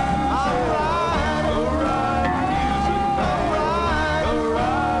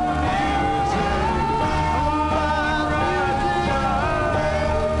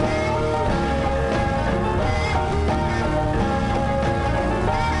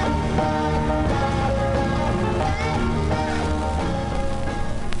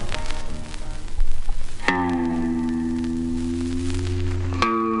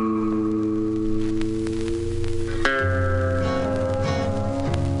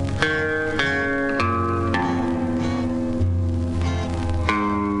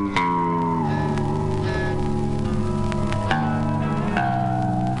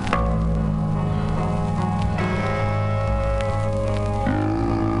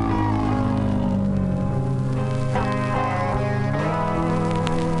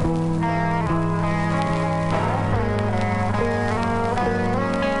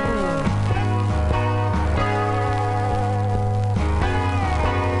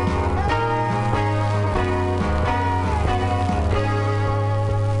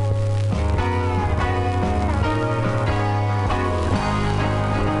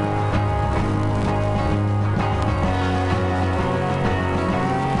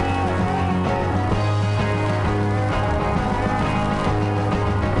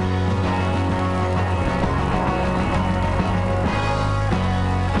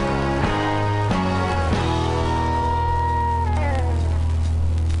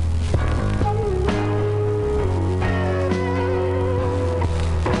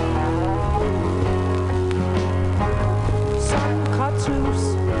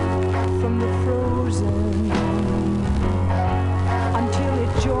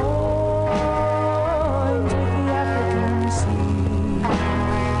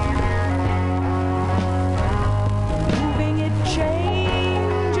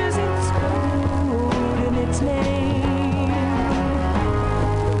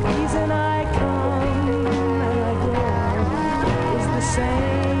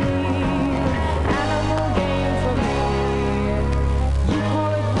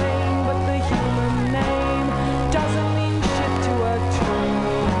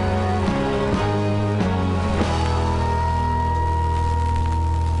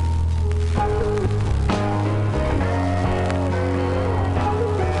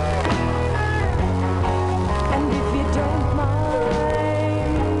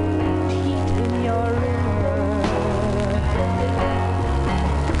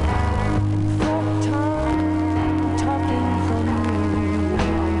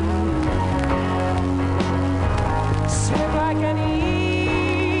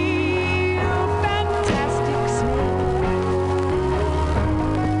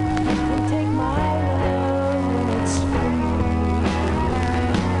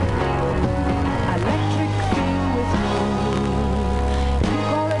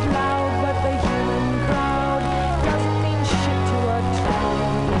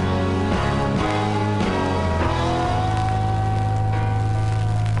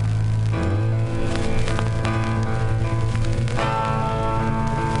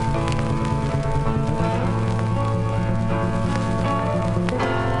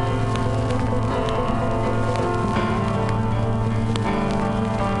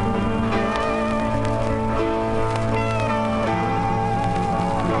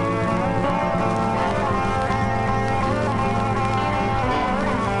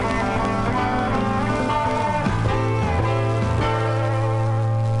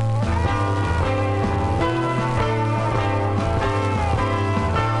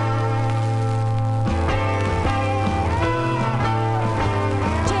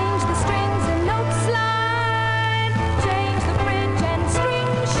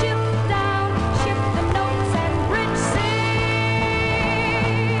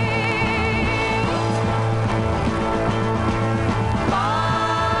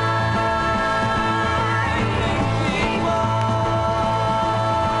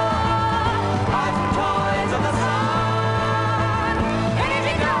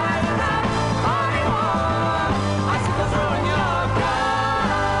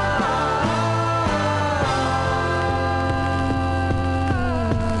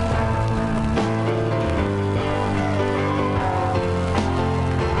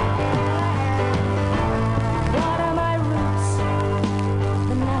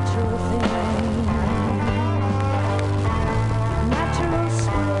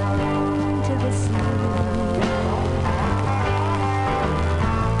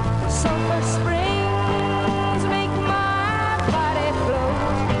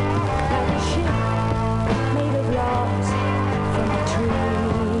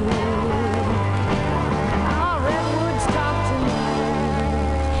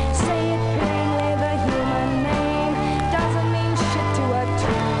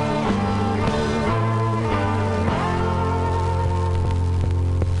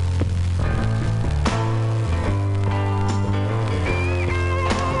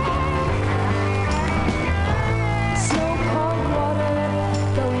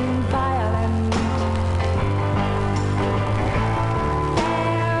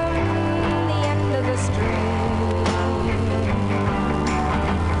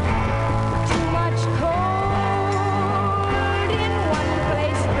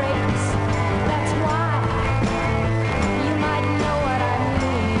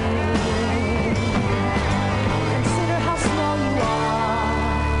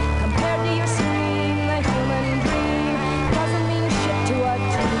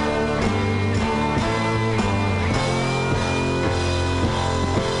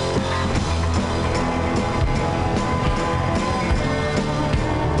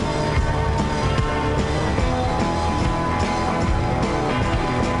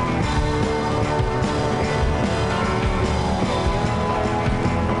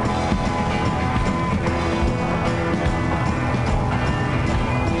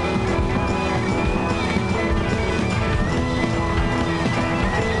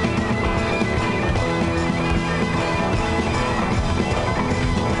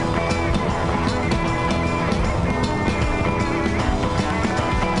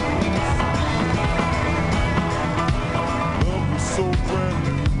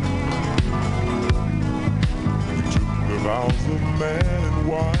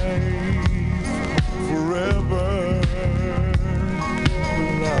 forever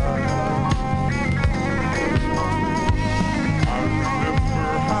alive. I remember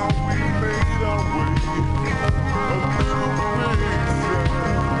how we made our way, a little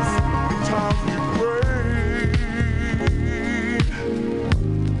patience, the times we prayed.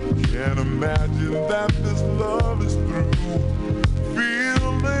 Can't imagine that this love is through.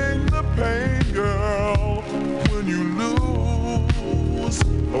 Feeling the pain, girl, when you lose.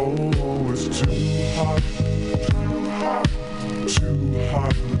 Oh, it's too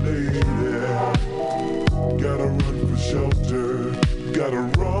hot, lady. Gotta run for shelter, gotta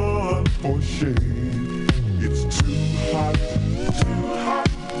run for shade. It's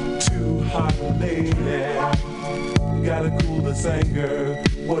too hot, lady. Gotta cool this anger.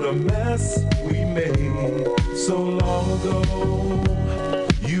 What a mess we made so long ago.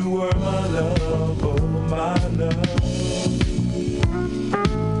 You were my love, oh my love.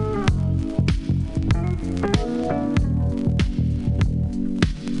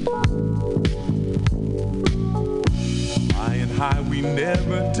 High and high, we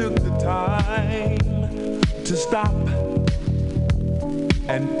never took the time to stop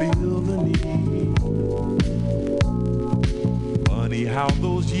and feel the need. Funny how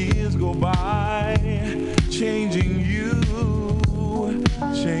those years go by, changing you,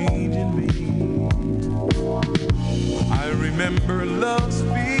 changing me. I remember love's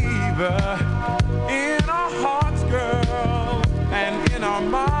fever in our hearts, girl, and in our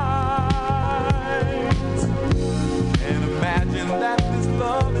minds. And imagine that this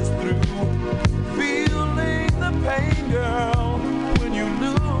love is through. Feeling the pain, girl, when you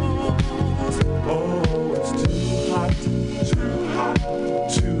lose. Oh, it's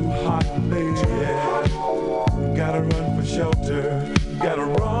too hot, lady. Gotta run for shelter, gotta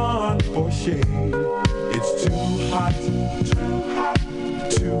run for shade. It's too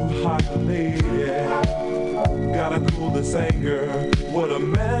hot, lady. Gotta cool this anger. What a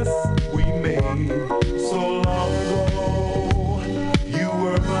mess we made so long ago. You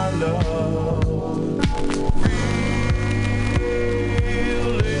were my love.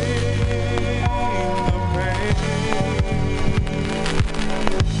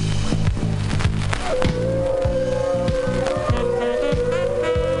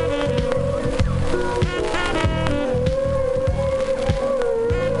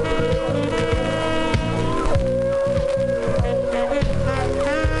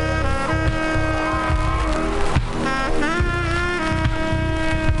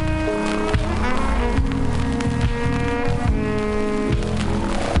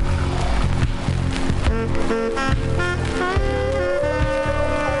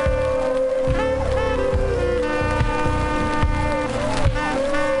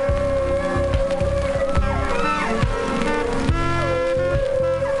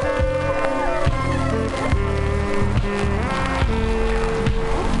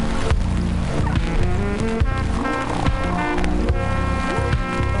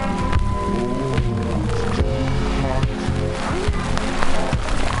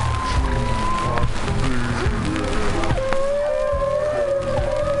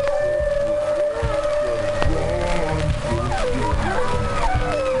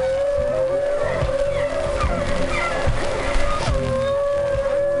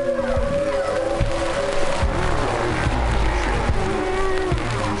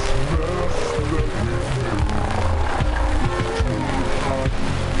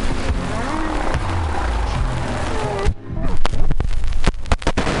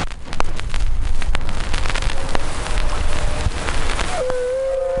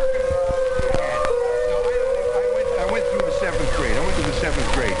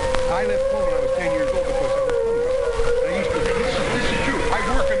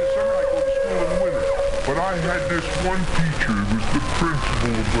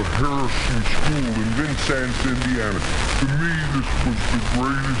 Indiana. To me, this was the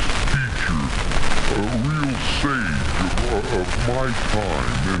greatest teacher, a real sage of my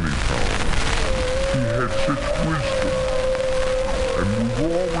time, anyhow. He had such wisdom, and we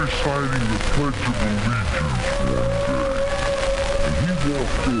were all reciting the Pledge of Allegiance one day, and he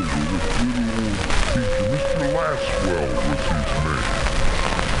walked over, this little old teacher, Mr. Laswell was his name.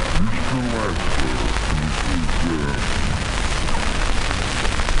 Mr. Laswell,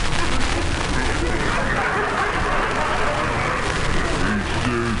 and he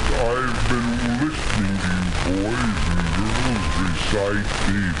says, I've been listening to you boys and girls recite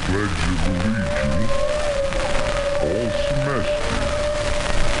the Pledge of Allegiance all semester,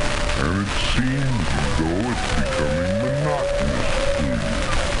 and it seems as though it's becoming monotonous to you.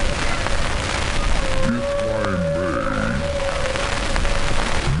 If I may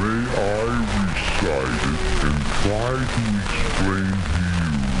recite it and try to explain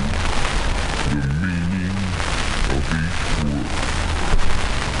to you the meaning of each word.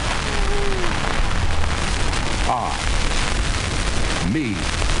 Me,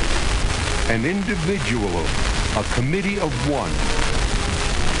 an individual, a committee of one,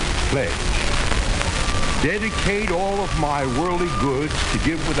 pledge. Dedicate all of my worldly goods to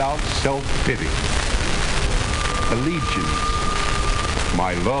give without self-pity. Allegiance,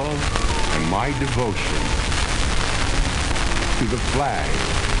 my love and my devotion to the flag,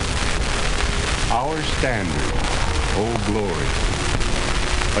 our standard, oh glory,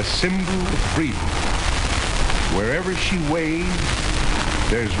 a symbol of freedom. Wherever she waves,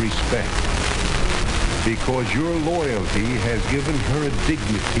 there's respect, because your loyalty has given her a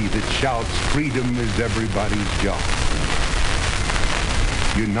dignity that shouts, freedom is everybody's job.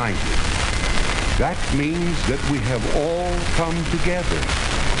 United. That means that we have all come together.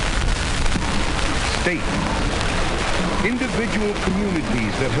 States. Individual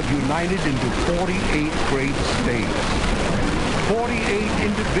communities that have united into 48 great states. 48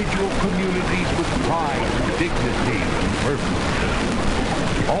 individual communities with pride, dignity, and purpose.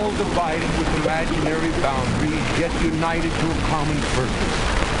 All divided with imaginary boundaries, yet united to a common purpose.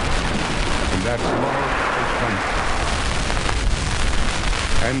 And that's love for country.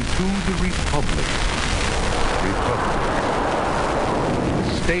 And to the Republic.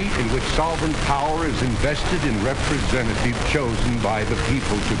 The state in which sovereign power is invested in representatives chosen by the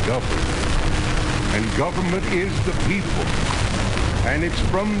people to govern. And government is the people. And it's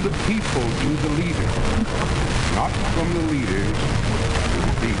from the people to the leaders, not from the leaders to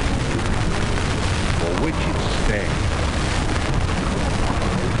the people, for which it stands.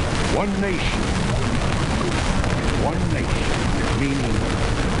 One nation, meaning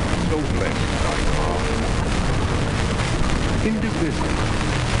so blessed by God, indivisible,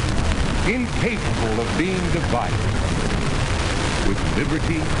 incapable of being divided, with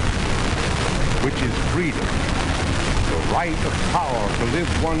liberty, which is freedom. The right of power to live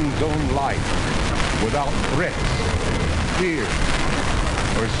one's own life without threats, fear,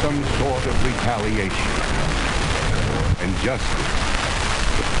 or some sort of retaliation. And justice,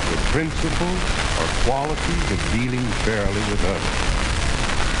 the principle or qualities of dealing fairly with others.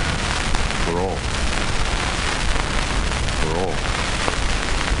 For all.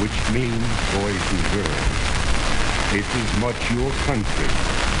 Which means, boys and girls, it's as much your country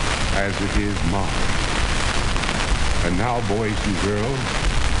as it is mine. And now, boys and girls,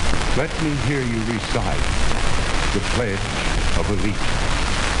 let me hear you recite the Pledge of Allegiance.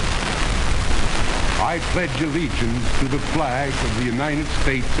 I pledge allegiance to the flag of the United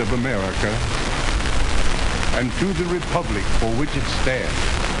States of America and to the republic for which it stands,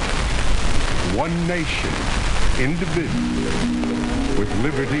 one nation, indivisible, with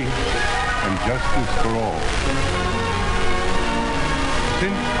liberty and justice for all.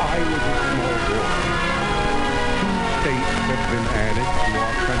 Since I was a small boy, states have been added to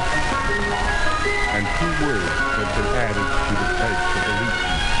our country, and 2 words have been added to the Pledge of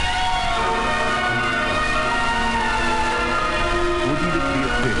Allegiance. Wouldn't it be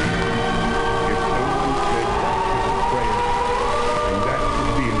a pity if someone said that was a prayer, and that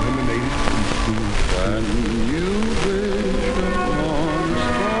would be eliminated from school? When you wish upon a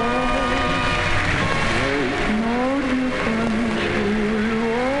star, there's no difference who you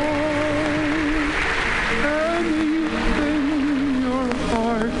are.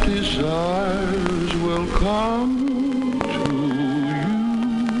 Desires will come to you.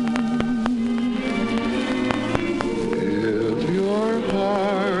 If your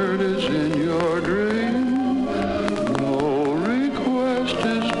heart is in your dream, no request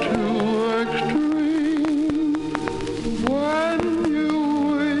is too extreme. When you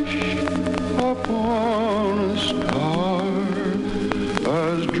wish upon a star,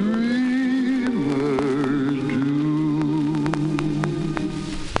 as dreamers do.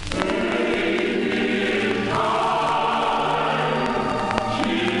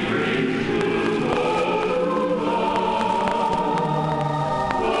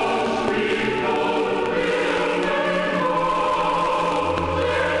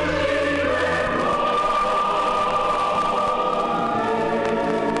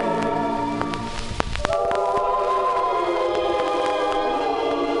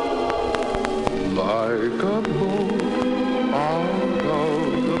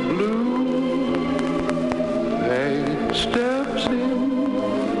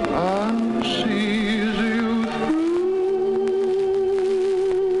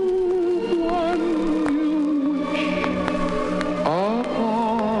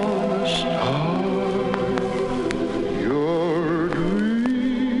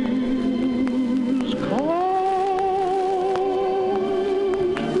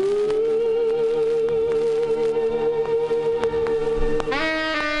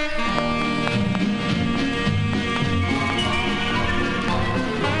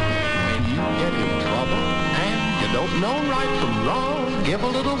 know right from wrong, give a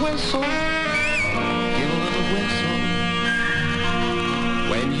little whistle. Give a little whistle.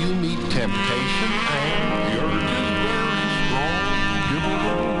 When you meet temptation and the urge is very strong, give a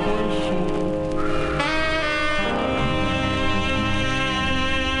little whistle.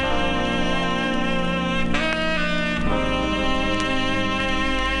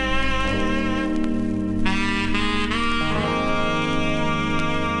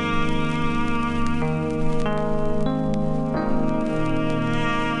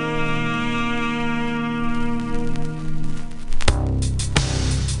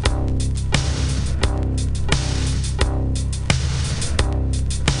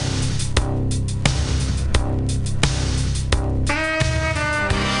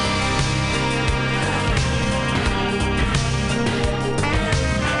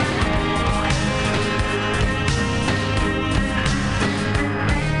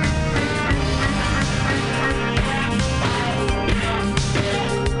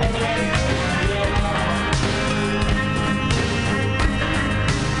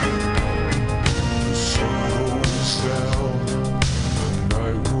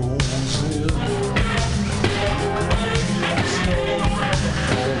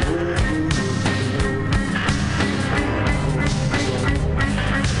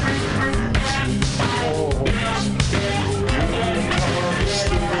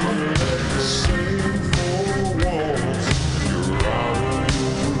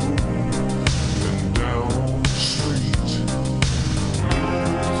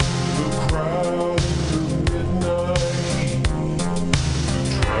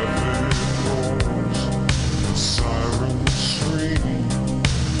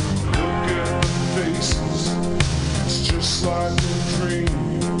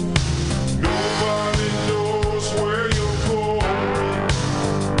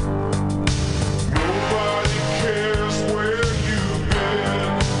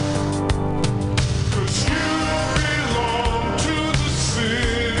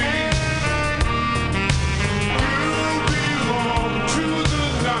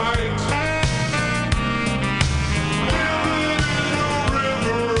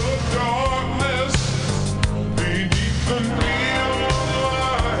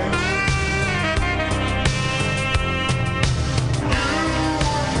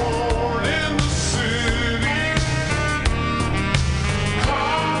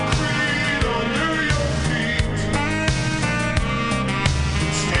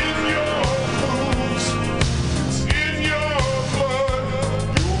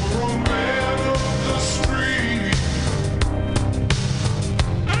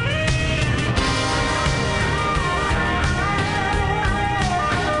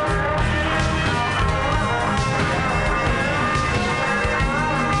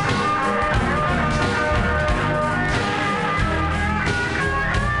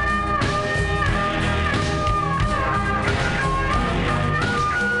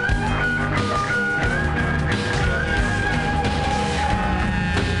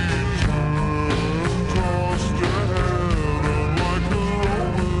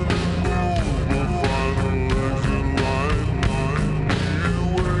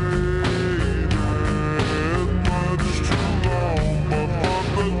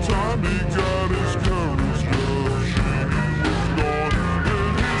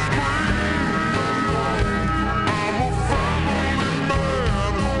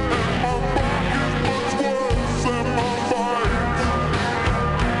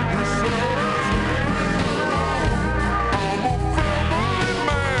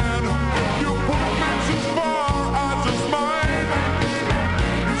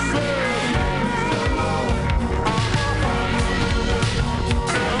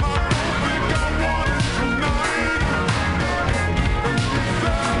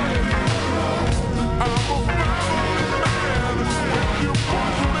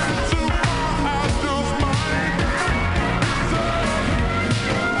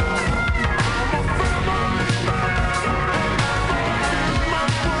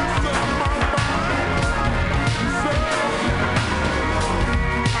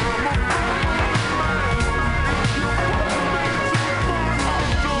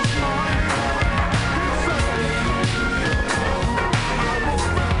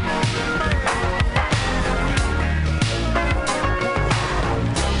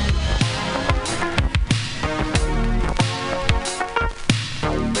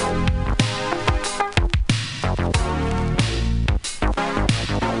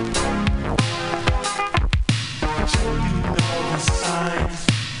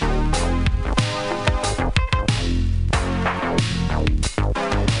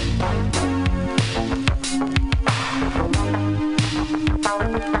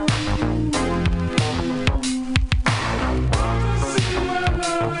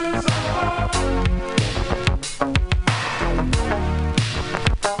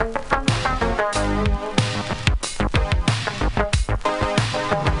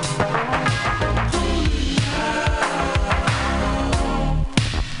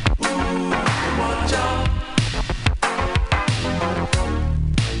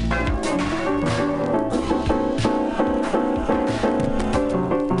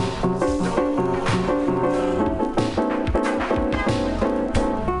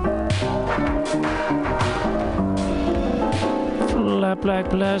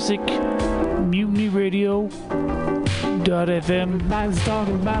 Black Plastic, MutinyRadio.fm. Everybody's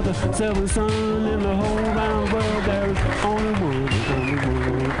talking about the seventh son in the whole round world. There is only one.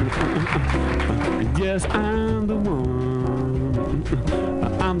 Yes, I'm the one.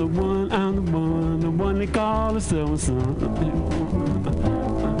 I'm the one they call the seventh son.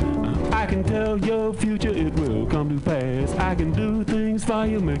 I can tell your future, it will come to pass. I can do things for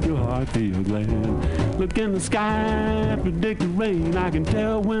you, make your heart feel glad. Look in the sky, predict the rain. I can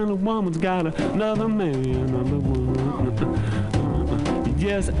tell when a woman's got another man. I'm the one.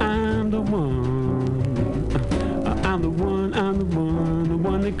 Yes, I'm the one. I'm the one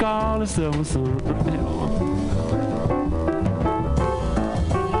they call the seventh son.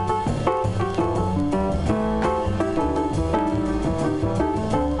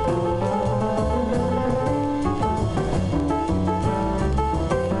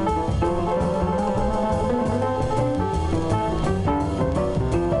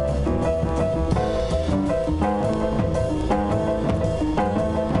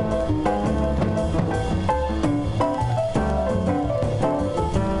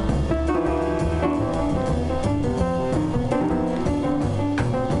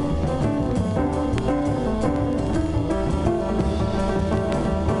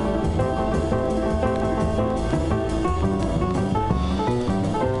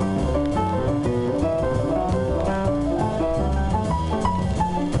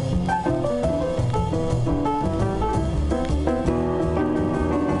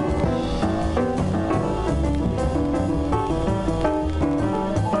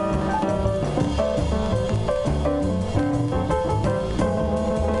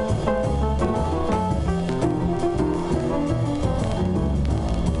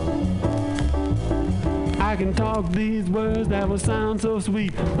 I can talk these words that will sound so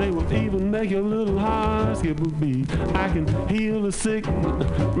sweet. They will even make your little heart skip a beat. I can heal the sick,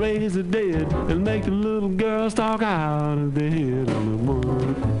 raise the dead, and make the little girls talk out of their head. I'm the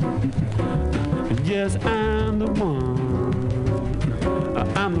one. Yes, I'm the one.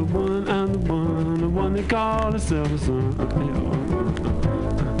 I'm the one, the one they call the seventh son.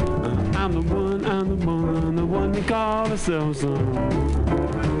 I'm the one, the one they call the seventh son.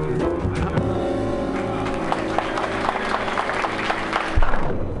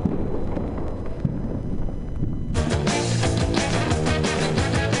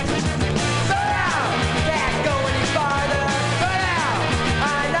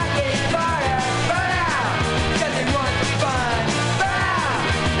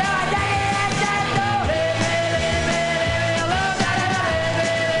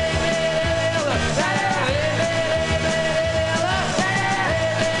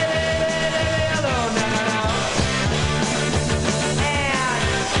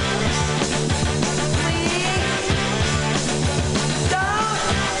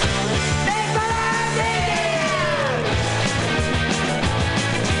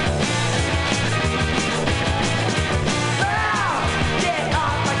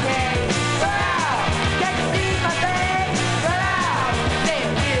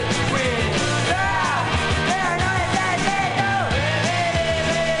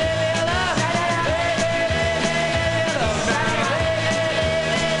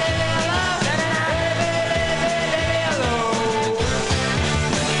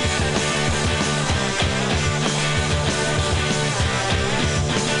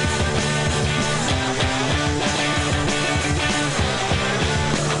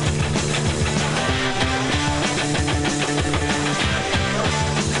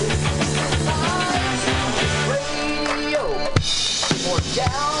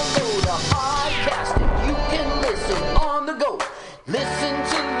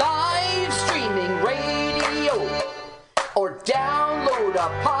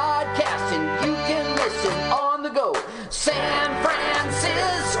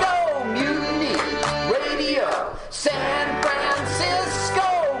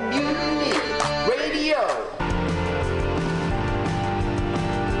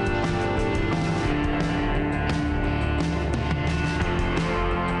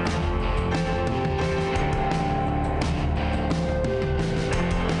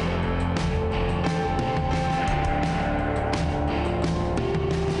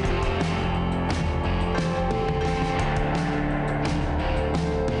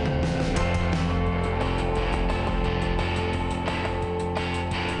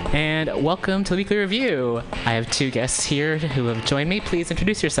 And welcome to the Weekly Review. I have two guests here who have joined me. Please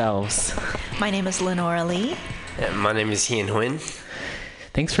introduce yourselves. My name is Lenora Lee. And my name is Hien Huynh.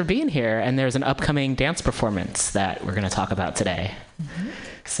 Thanks for being here. And there's an upcoming dance performance that we're going to talk about today. Mm-hmm.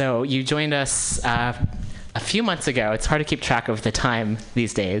 So you joined us a few months ago. It's hard to keep track of the time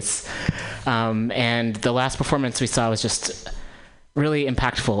these days. And the last performance we saw was just really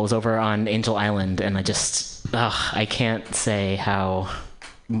impactful. It was over on Angel Island, and I can't say how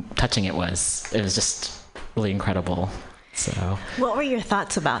touching it was. It was just really incredible. So, what were your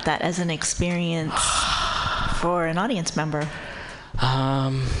thoughts about that as an experience for an audience member?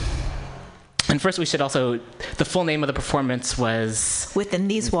 And first, we should also, the full name of the performance was Within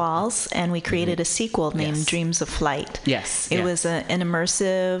These Walls, and we created a sequel named Dreams of Flight. Yes. It was an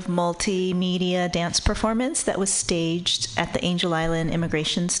immersive multimedia dance performance that was staged at the Angel Island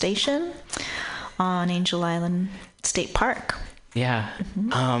Immigration Station on Angel Island State Park. Yeah.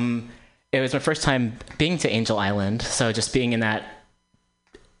 It was my first time being to Angel Island, so just being in that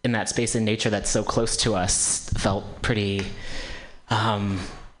space in nature that's so close to us felt pretty...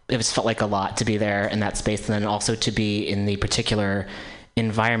 it just felt like a lot to be there in that space, and then also to be in the particular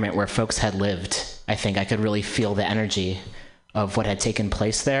environment where folks had lived. I think I could really feel the energy of what had taken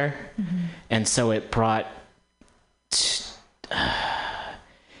place there. And so it brought...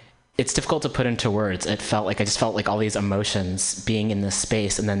 it's difficult to put into words. I just felt like all these emotions being in this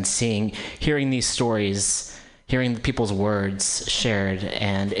space, and then hearing these stories, hearing people's words shared,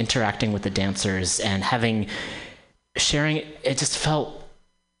 and interacting with the dancers, and sharing, it just felt...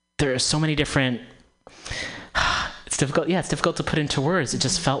 There are so many different... It's difficult to put into words. It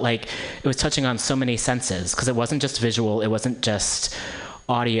just felt like it was touching on so many senses, because it wasn't just visual, it wasn't just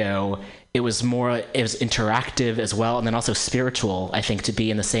audio, it was interactive as well, and then also spiritual, I think, to be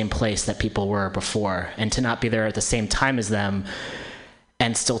in the same place that people were before, and to not be there at the same time as them,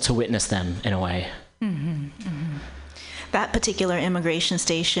 and still to witness them in a way. That particular immigration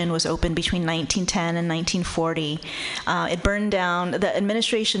station was opened between 1910 and 1940. It burned down, the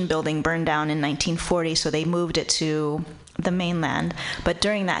administration building burned down in 1940, so they moved it to the mainland. But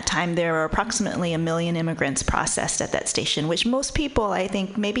during that time, there were approximately 1 million immigrants processed at that station, which most people, I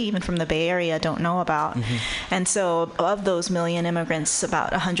think, maybe even from the Bay Area, don't know about. And so of those 1 million immigrants,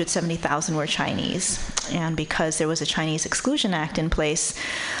 about 170,000 were Chinese. And because there was a Chinese Exclusion Act in place,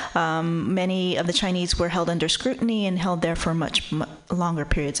 many of the Chinese were held under scrutiny and held there for much longer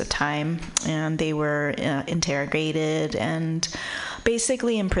periods of time. And they were interrogated and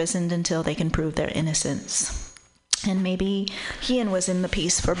basically imprisoned until they can prove their innocence. And maybe Hien was in the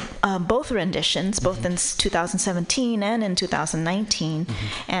piece for both renditions, both in 2017 and in 2019.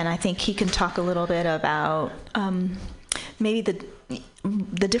 And I think he can talk a little bit about maybe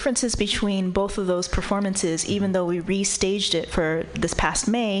the differences between both of those performances. Even though we restaged it for this past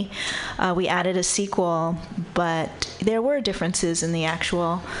May, we added a sequel, but there were differences in the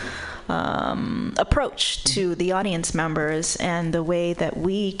actual approach to the audience members, and the way that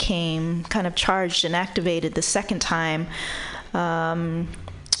we came kind of charged and activated the second time,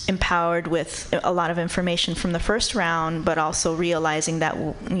 empowered with a lot of information from the first round, but also realizing that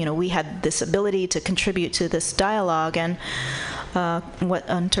we had this ability to contribute to this dialogue and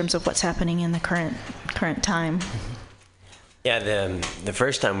in terms of what's happening in the current time. Yeah, the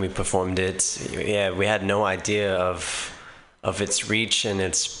first time we performed it, we had no idea of its reach and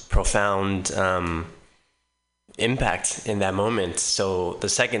its profound impact in that moment. So the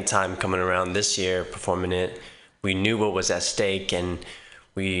second time coming around this year, performing it, we knew what was at stake, and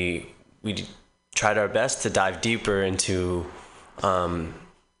we tried our best to dive deeper into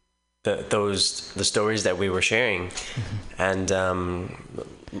the stories that we were sharing. And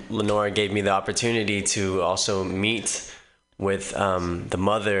Lenora gave me the opportunity to also meet with the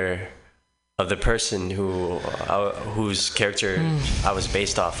mother of the person whose character I was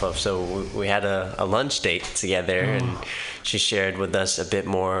based off of. So we had a lunch date together, and she shared with us a bit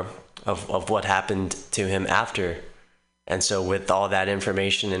more of what happened to him after. And so with all that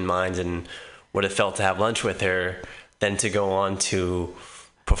information in mind and what it felt to have lunch with her, then to go on to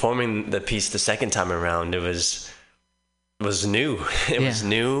performing the piece the second time around, it was new. It was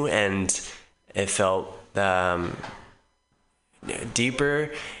new, and it felt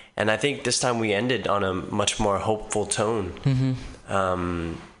deeper. And I think this time we ended on a much more hopeful tone.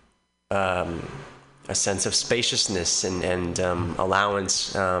 A sense of spaciousness and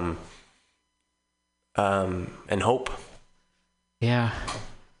allowance and hope.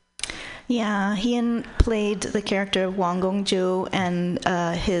 Yeah, Hien played the character of Wang Gongju, and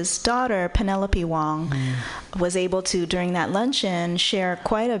his daughter, Penelope Wang, was able to, during that luncheon, share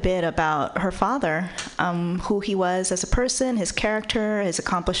quite a bit about her father, who he was as a person, his character, his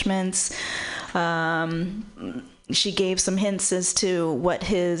accomplishments. She gave some hints as to what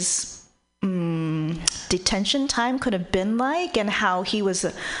his detention time could have been like, and how he was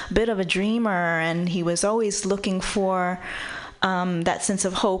a bit of a dreamer, and he was always looking for that sense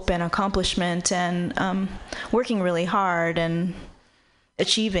of hope and accomplishment and working really hard and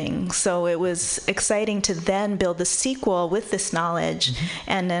achieving. So it was exciting to then build the sequel with this knowledge,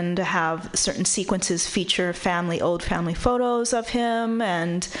 and then to have certain sequences feature old family photos of him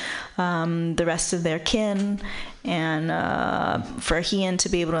and the rest of their kin, and for Ian to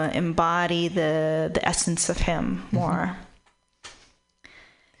be able to embody the essence of him more.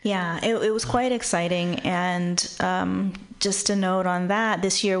 Yeah, it was quite exciting. And just a note on that,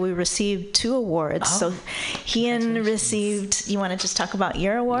 this year we received 2 awards. So Ian received, you want to just talk about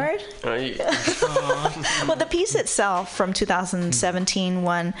your award? Well, the piece itself from 2017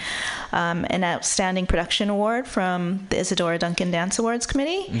 won an Outstanding Production Award from the Isadora Duncan Dance Awards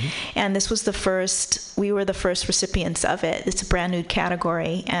Committee. And this was we were the first recipients of it. It's a brand new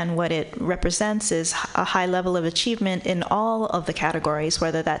category, and what it represents is a high level of achievement in all of the categories,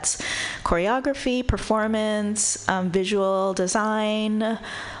 whether that's choreography, performance, visual design,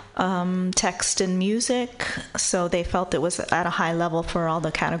 text and music. So they felt it was at a high level for all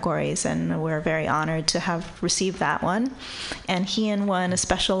the categories, and we're very honored to have received that one. And Ian won a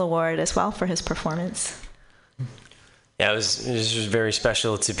special award as well for his performance. Yeah, it was very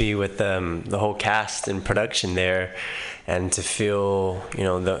special to be with the whole cast and production there, and to feel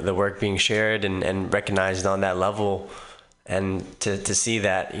the work being shared and recognized on that level, and to see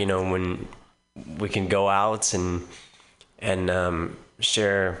that when we can go out and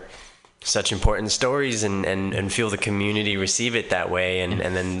share such important stories and feel the community receive it that way, and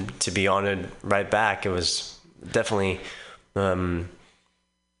then to be honored right back. It was definitely a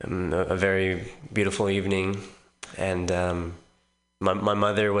very beautiful evening. And my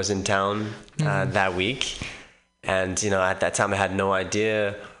mother was in town that week, and at that time I had no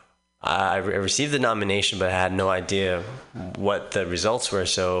idea. I received the nomination, but I had no idea what the results were.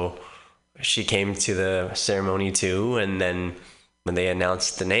 So she came to the ceremony too, and then when they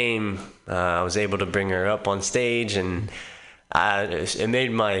announced the name, I was able to bring her up on stage, and it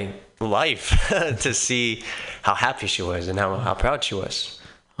made my life to see how happy she was and how proud she was.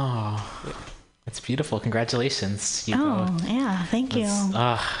 Oh, that's beautiful. Congratulations. Yeah, thank you.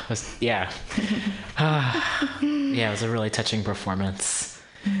 Yeah, it was a really touching performance.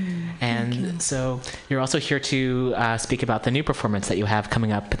 And so you're also here to speak about the new performance that you have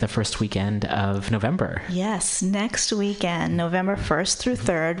coming up the first weekend of November. Yes, next weekend, November 1st through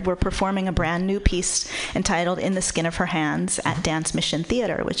 3rd, we're performing a brand new piece entitled In the Skin of Her Hands at Dance Mission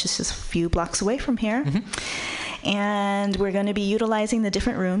Theater, which is just a few blocks away from here. And we're going to be utilizing the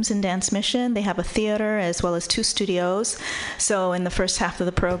different rooms in Dance Mission. They have a theater as well as 2 studios. So in the first half of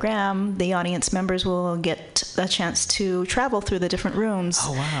the program, the audience members will get a chance to travel through the different rooms.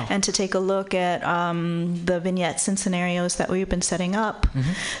 Oh, wow. And to take a look at the vignettes and scenarios that we've been setting up.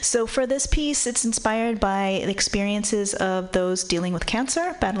 So for this piece, it's inspired by the experiences of those dealing with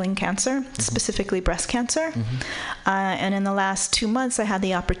cancer, battling cancer, specifically breast cancer. And in the last 2 months, I had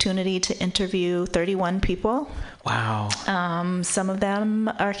the opportunity to interview 31 people. Wow. Some of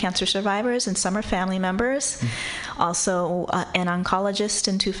them are cancer survivors and some are family members. Also an oncologist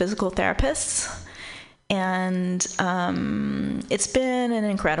and 2 physical therapists. And it's been an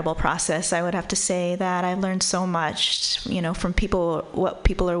incredible process. I would have to say that I've learned so much, from people, what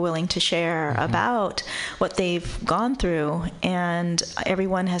people are willing to share about what they've gone through. And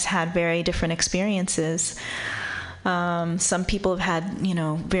everyone has had very different experiences. Some people have had,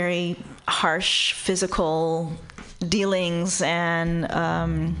 very harsh physical dealings and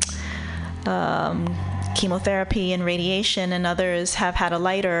chemotherapy and radiation, and others have had a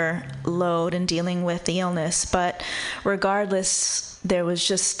lighter load in dealing with the illness. But regardless, there was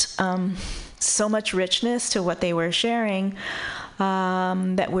just so much richness to what they were sharing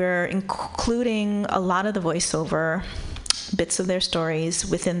that we're including a lot of the voiceover bits of their stories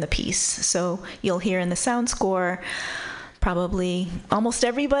within the piece. So you'll hear in the sound score probably almost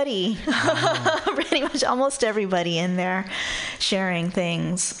everybody, pretty much almost everybody in there sharing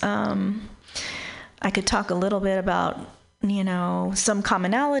things. I could talk a little bit about, some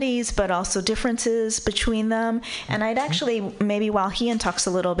commonalities, but also differences between them. And I'd actually, maybe while Ian talks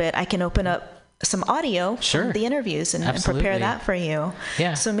a little bit, I can open up some audio from the interviews and prepare that for you.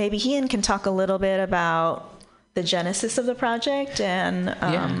 Yeah. So maybe Ian can talk a little bit about the genesis of the project and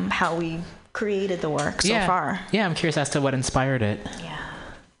how we created the work so far. Yeah, I'm curious as to what inspired it.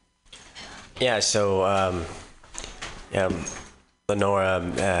 So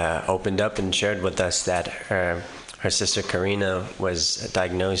Lenora opened up and shared with us that her sister Karina was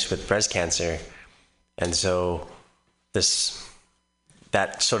diagnosed with breast cancer, and so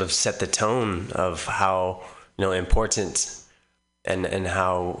that sort of set the tone of how important and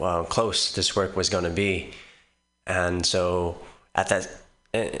how close this work was going to be. And so at that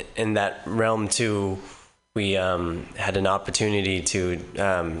in that realm too, we had an opportunity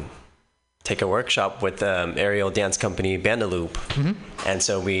to take a workshop with aerial dance company Bandaloop, and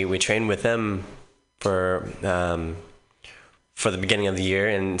so we trained with them for the beginning of the year,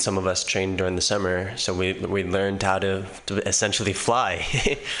 and some of us trained during the summer. So we learned how to essentially fly,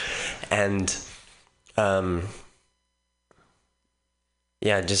 and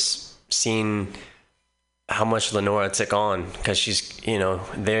just seeing how much Lenora took on, because she's,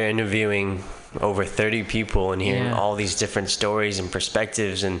 they're interviewing over 30 people and hearing all these different stories and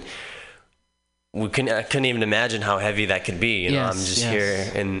perspectives, and I couldn't even imagine how heavy that could be. I'm just here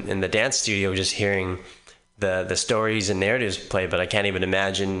in the dance studio, just hearing the stories and narratives play, but I can't even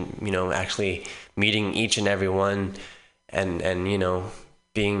imagine, actually meeting each and every one and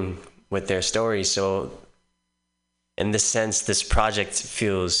being with their stories. So in this sense, this project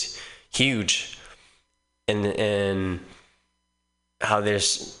feels huge in how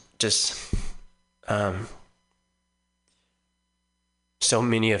there's just so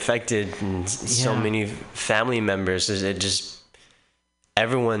many affected and so many family members. It just,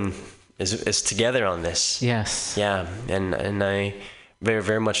 everyone is together on this. Yes. Yeah, and I very,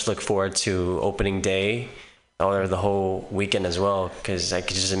 very much look forward to opening day or the whole weekend as well, because I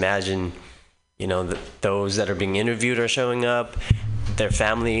could just imagine, those that are being interviewed are showing up, their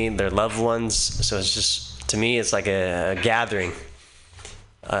family, their loved ones. So it's just, to me, it's like a gathering,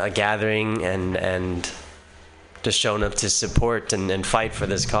 and just showing up to support and fight for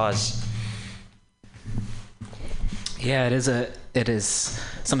this cause. Yeah, it is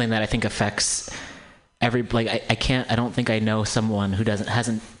something that I think affects every, I don't think I know someone who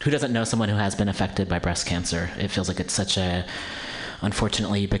doesn't know someone who has been affected by breast cancer. It feels like it's such a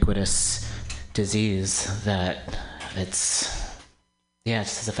unfortunately ubiquitous disease that it just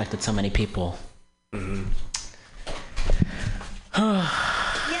has affected so many people.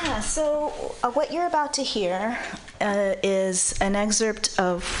 So what you're about to hear is an excerpt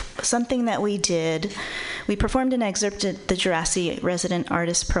of something that we did. We performed an excerpt at the Jurassic Resident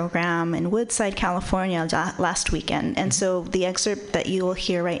Artist Program in Woodside, California last weekend. And so the excerpt that you will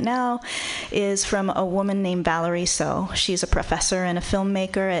hear right now is from a woman named Valerie So. She's a professor and a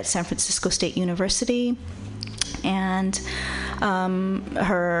filmmaker at San Francisco State University. And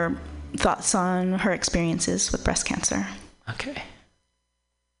her thoughts on her experiences with breast cancer. Okay.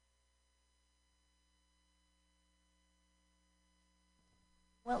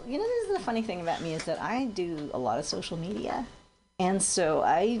 Well, this is the funny thing about me is that I do a lot of social media. And so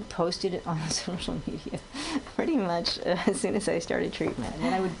I posted it on social media pretty much as soon as I started treatment.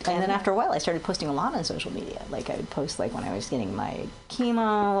 And then after a while I started posting a lot on social media. Like I would post when I was getting my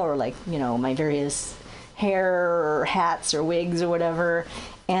chemo, or my various hair or hats or wigs or whatever.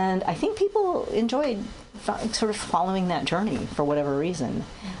 And I think people enjoyed sort of following that journey for whatever reason.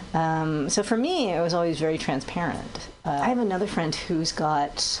 So for me, it was always very transparent. I have another friend who's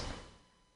got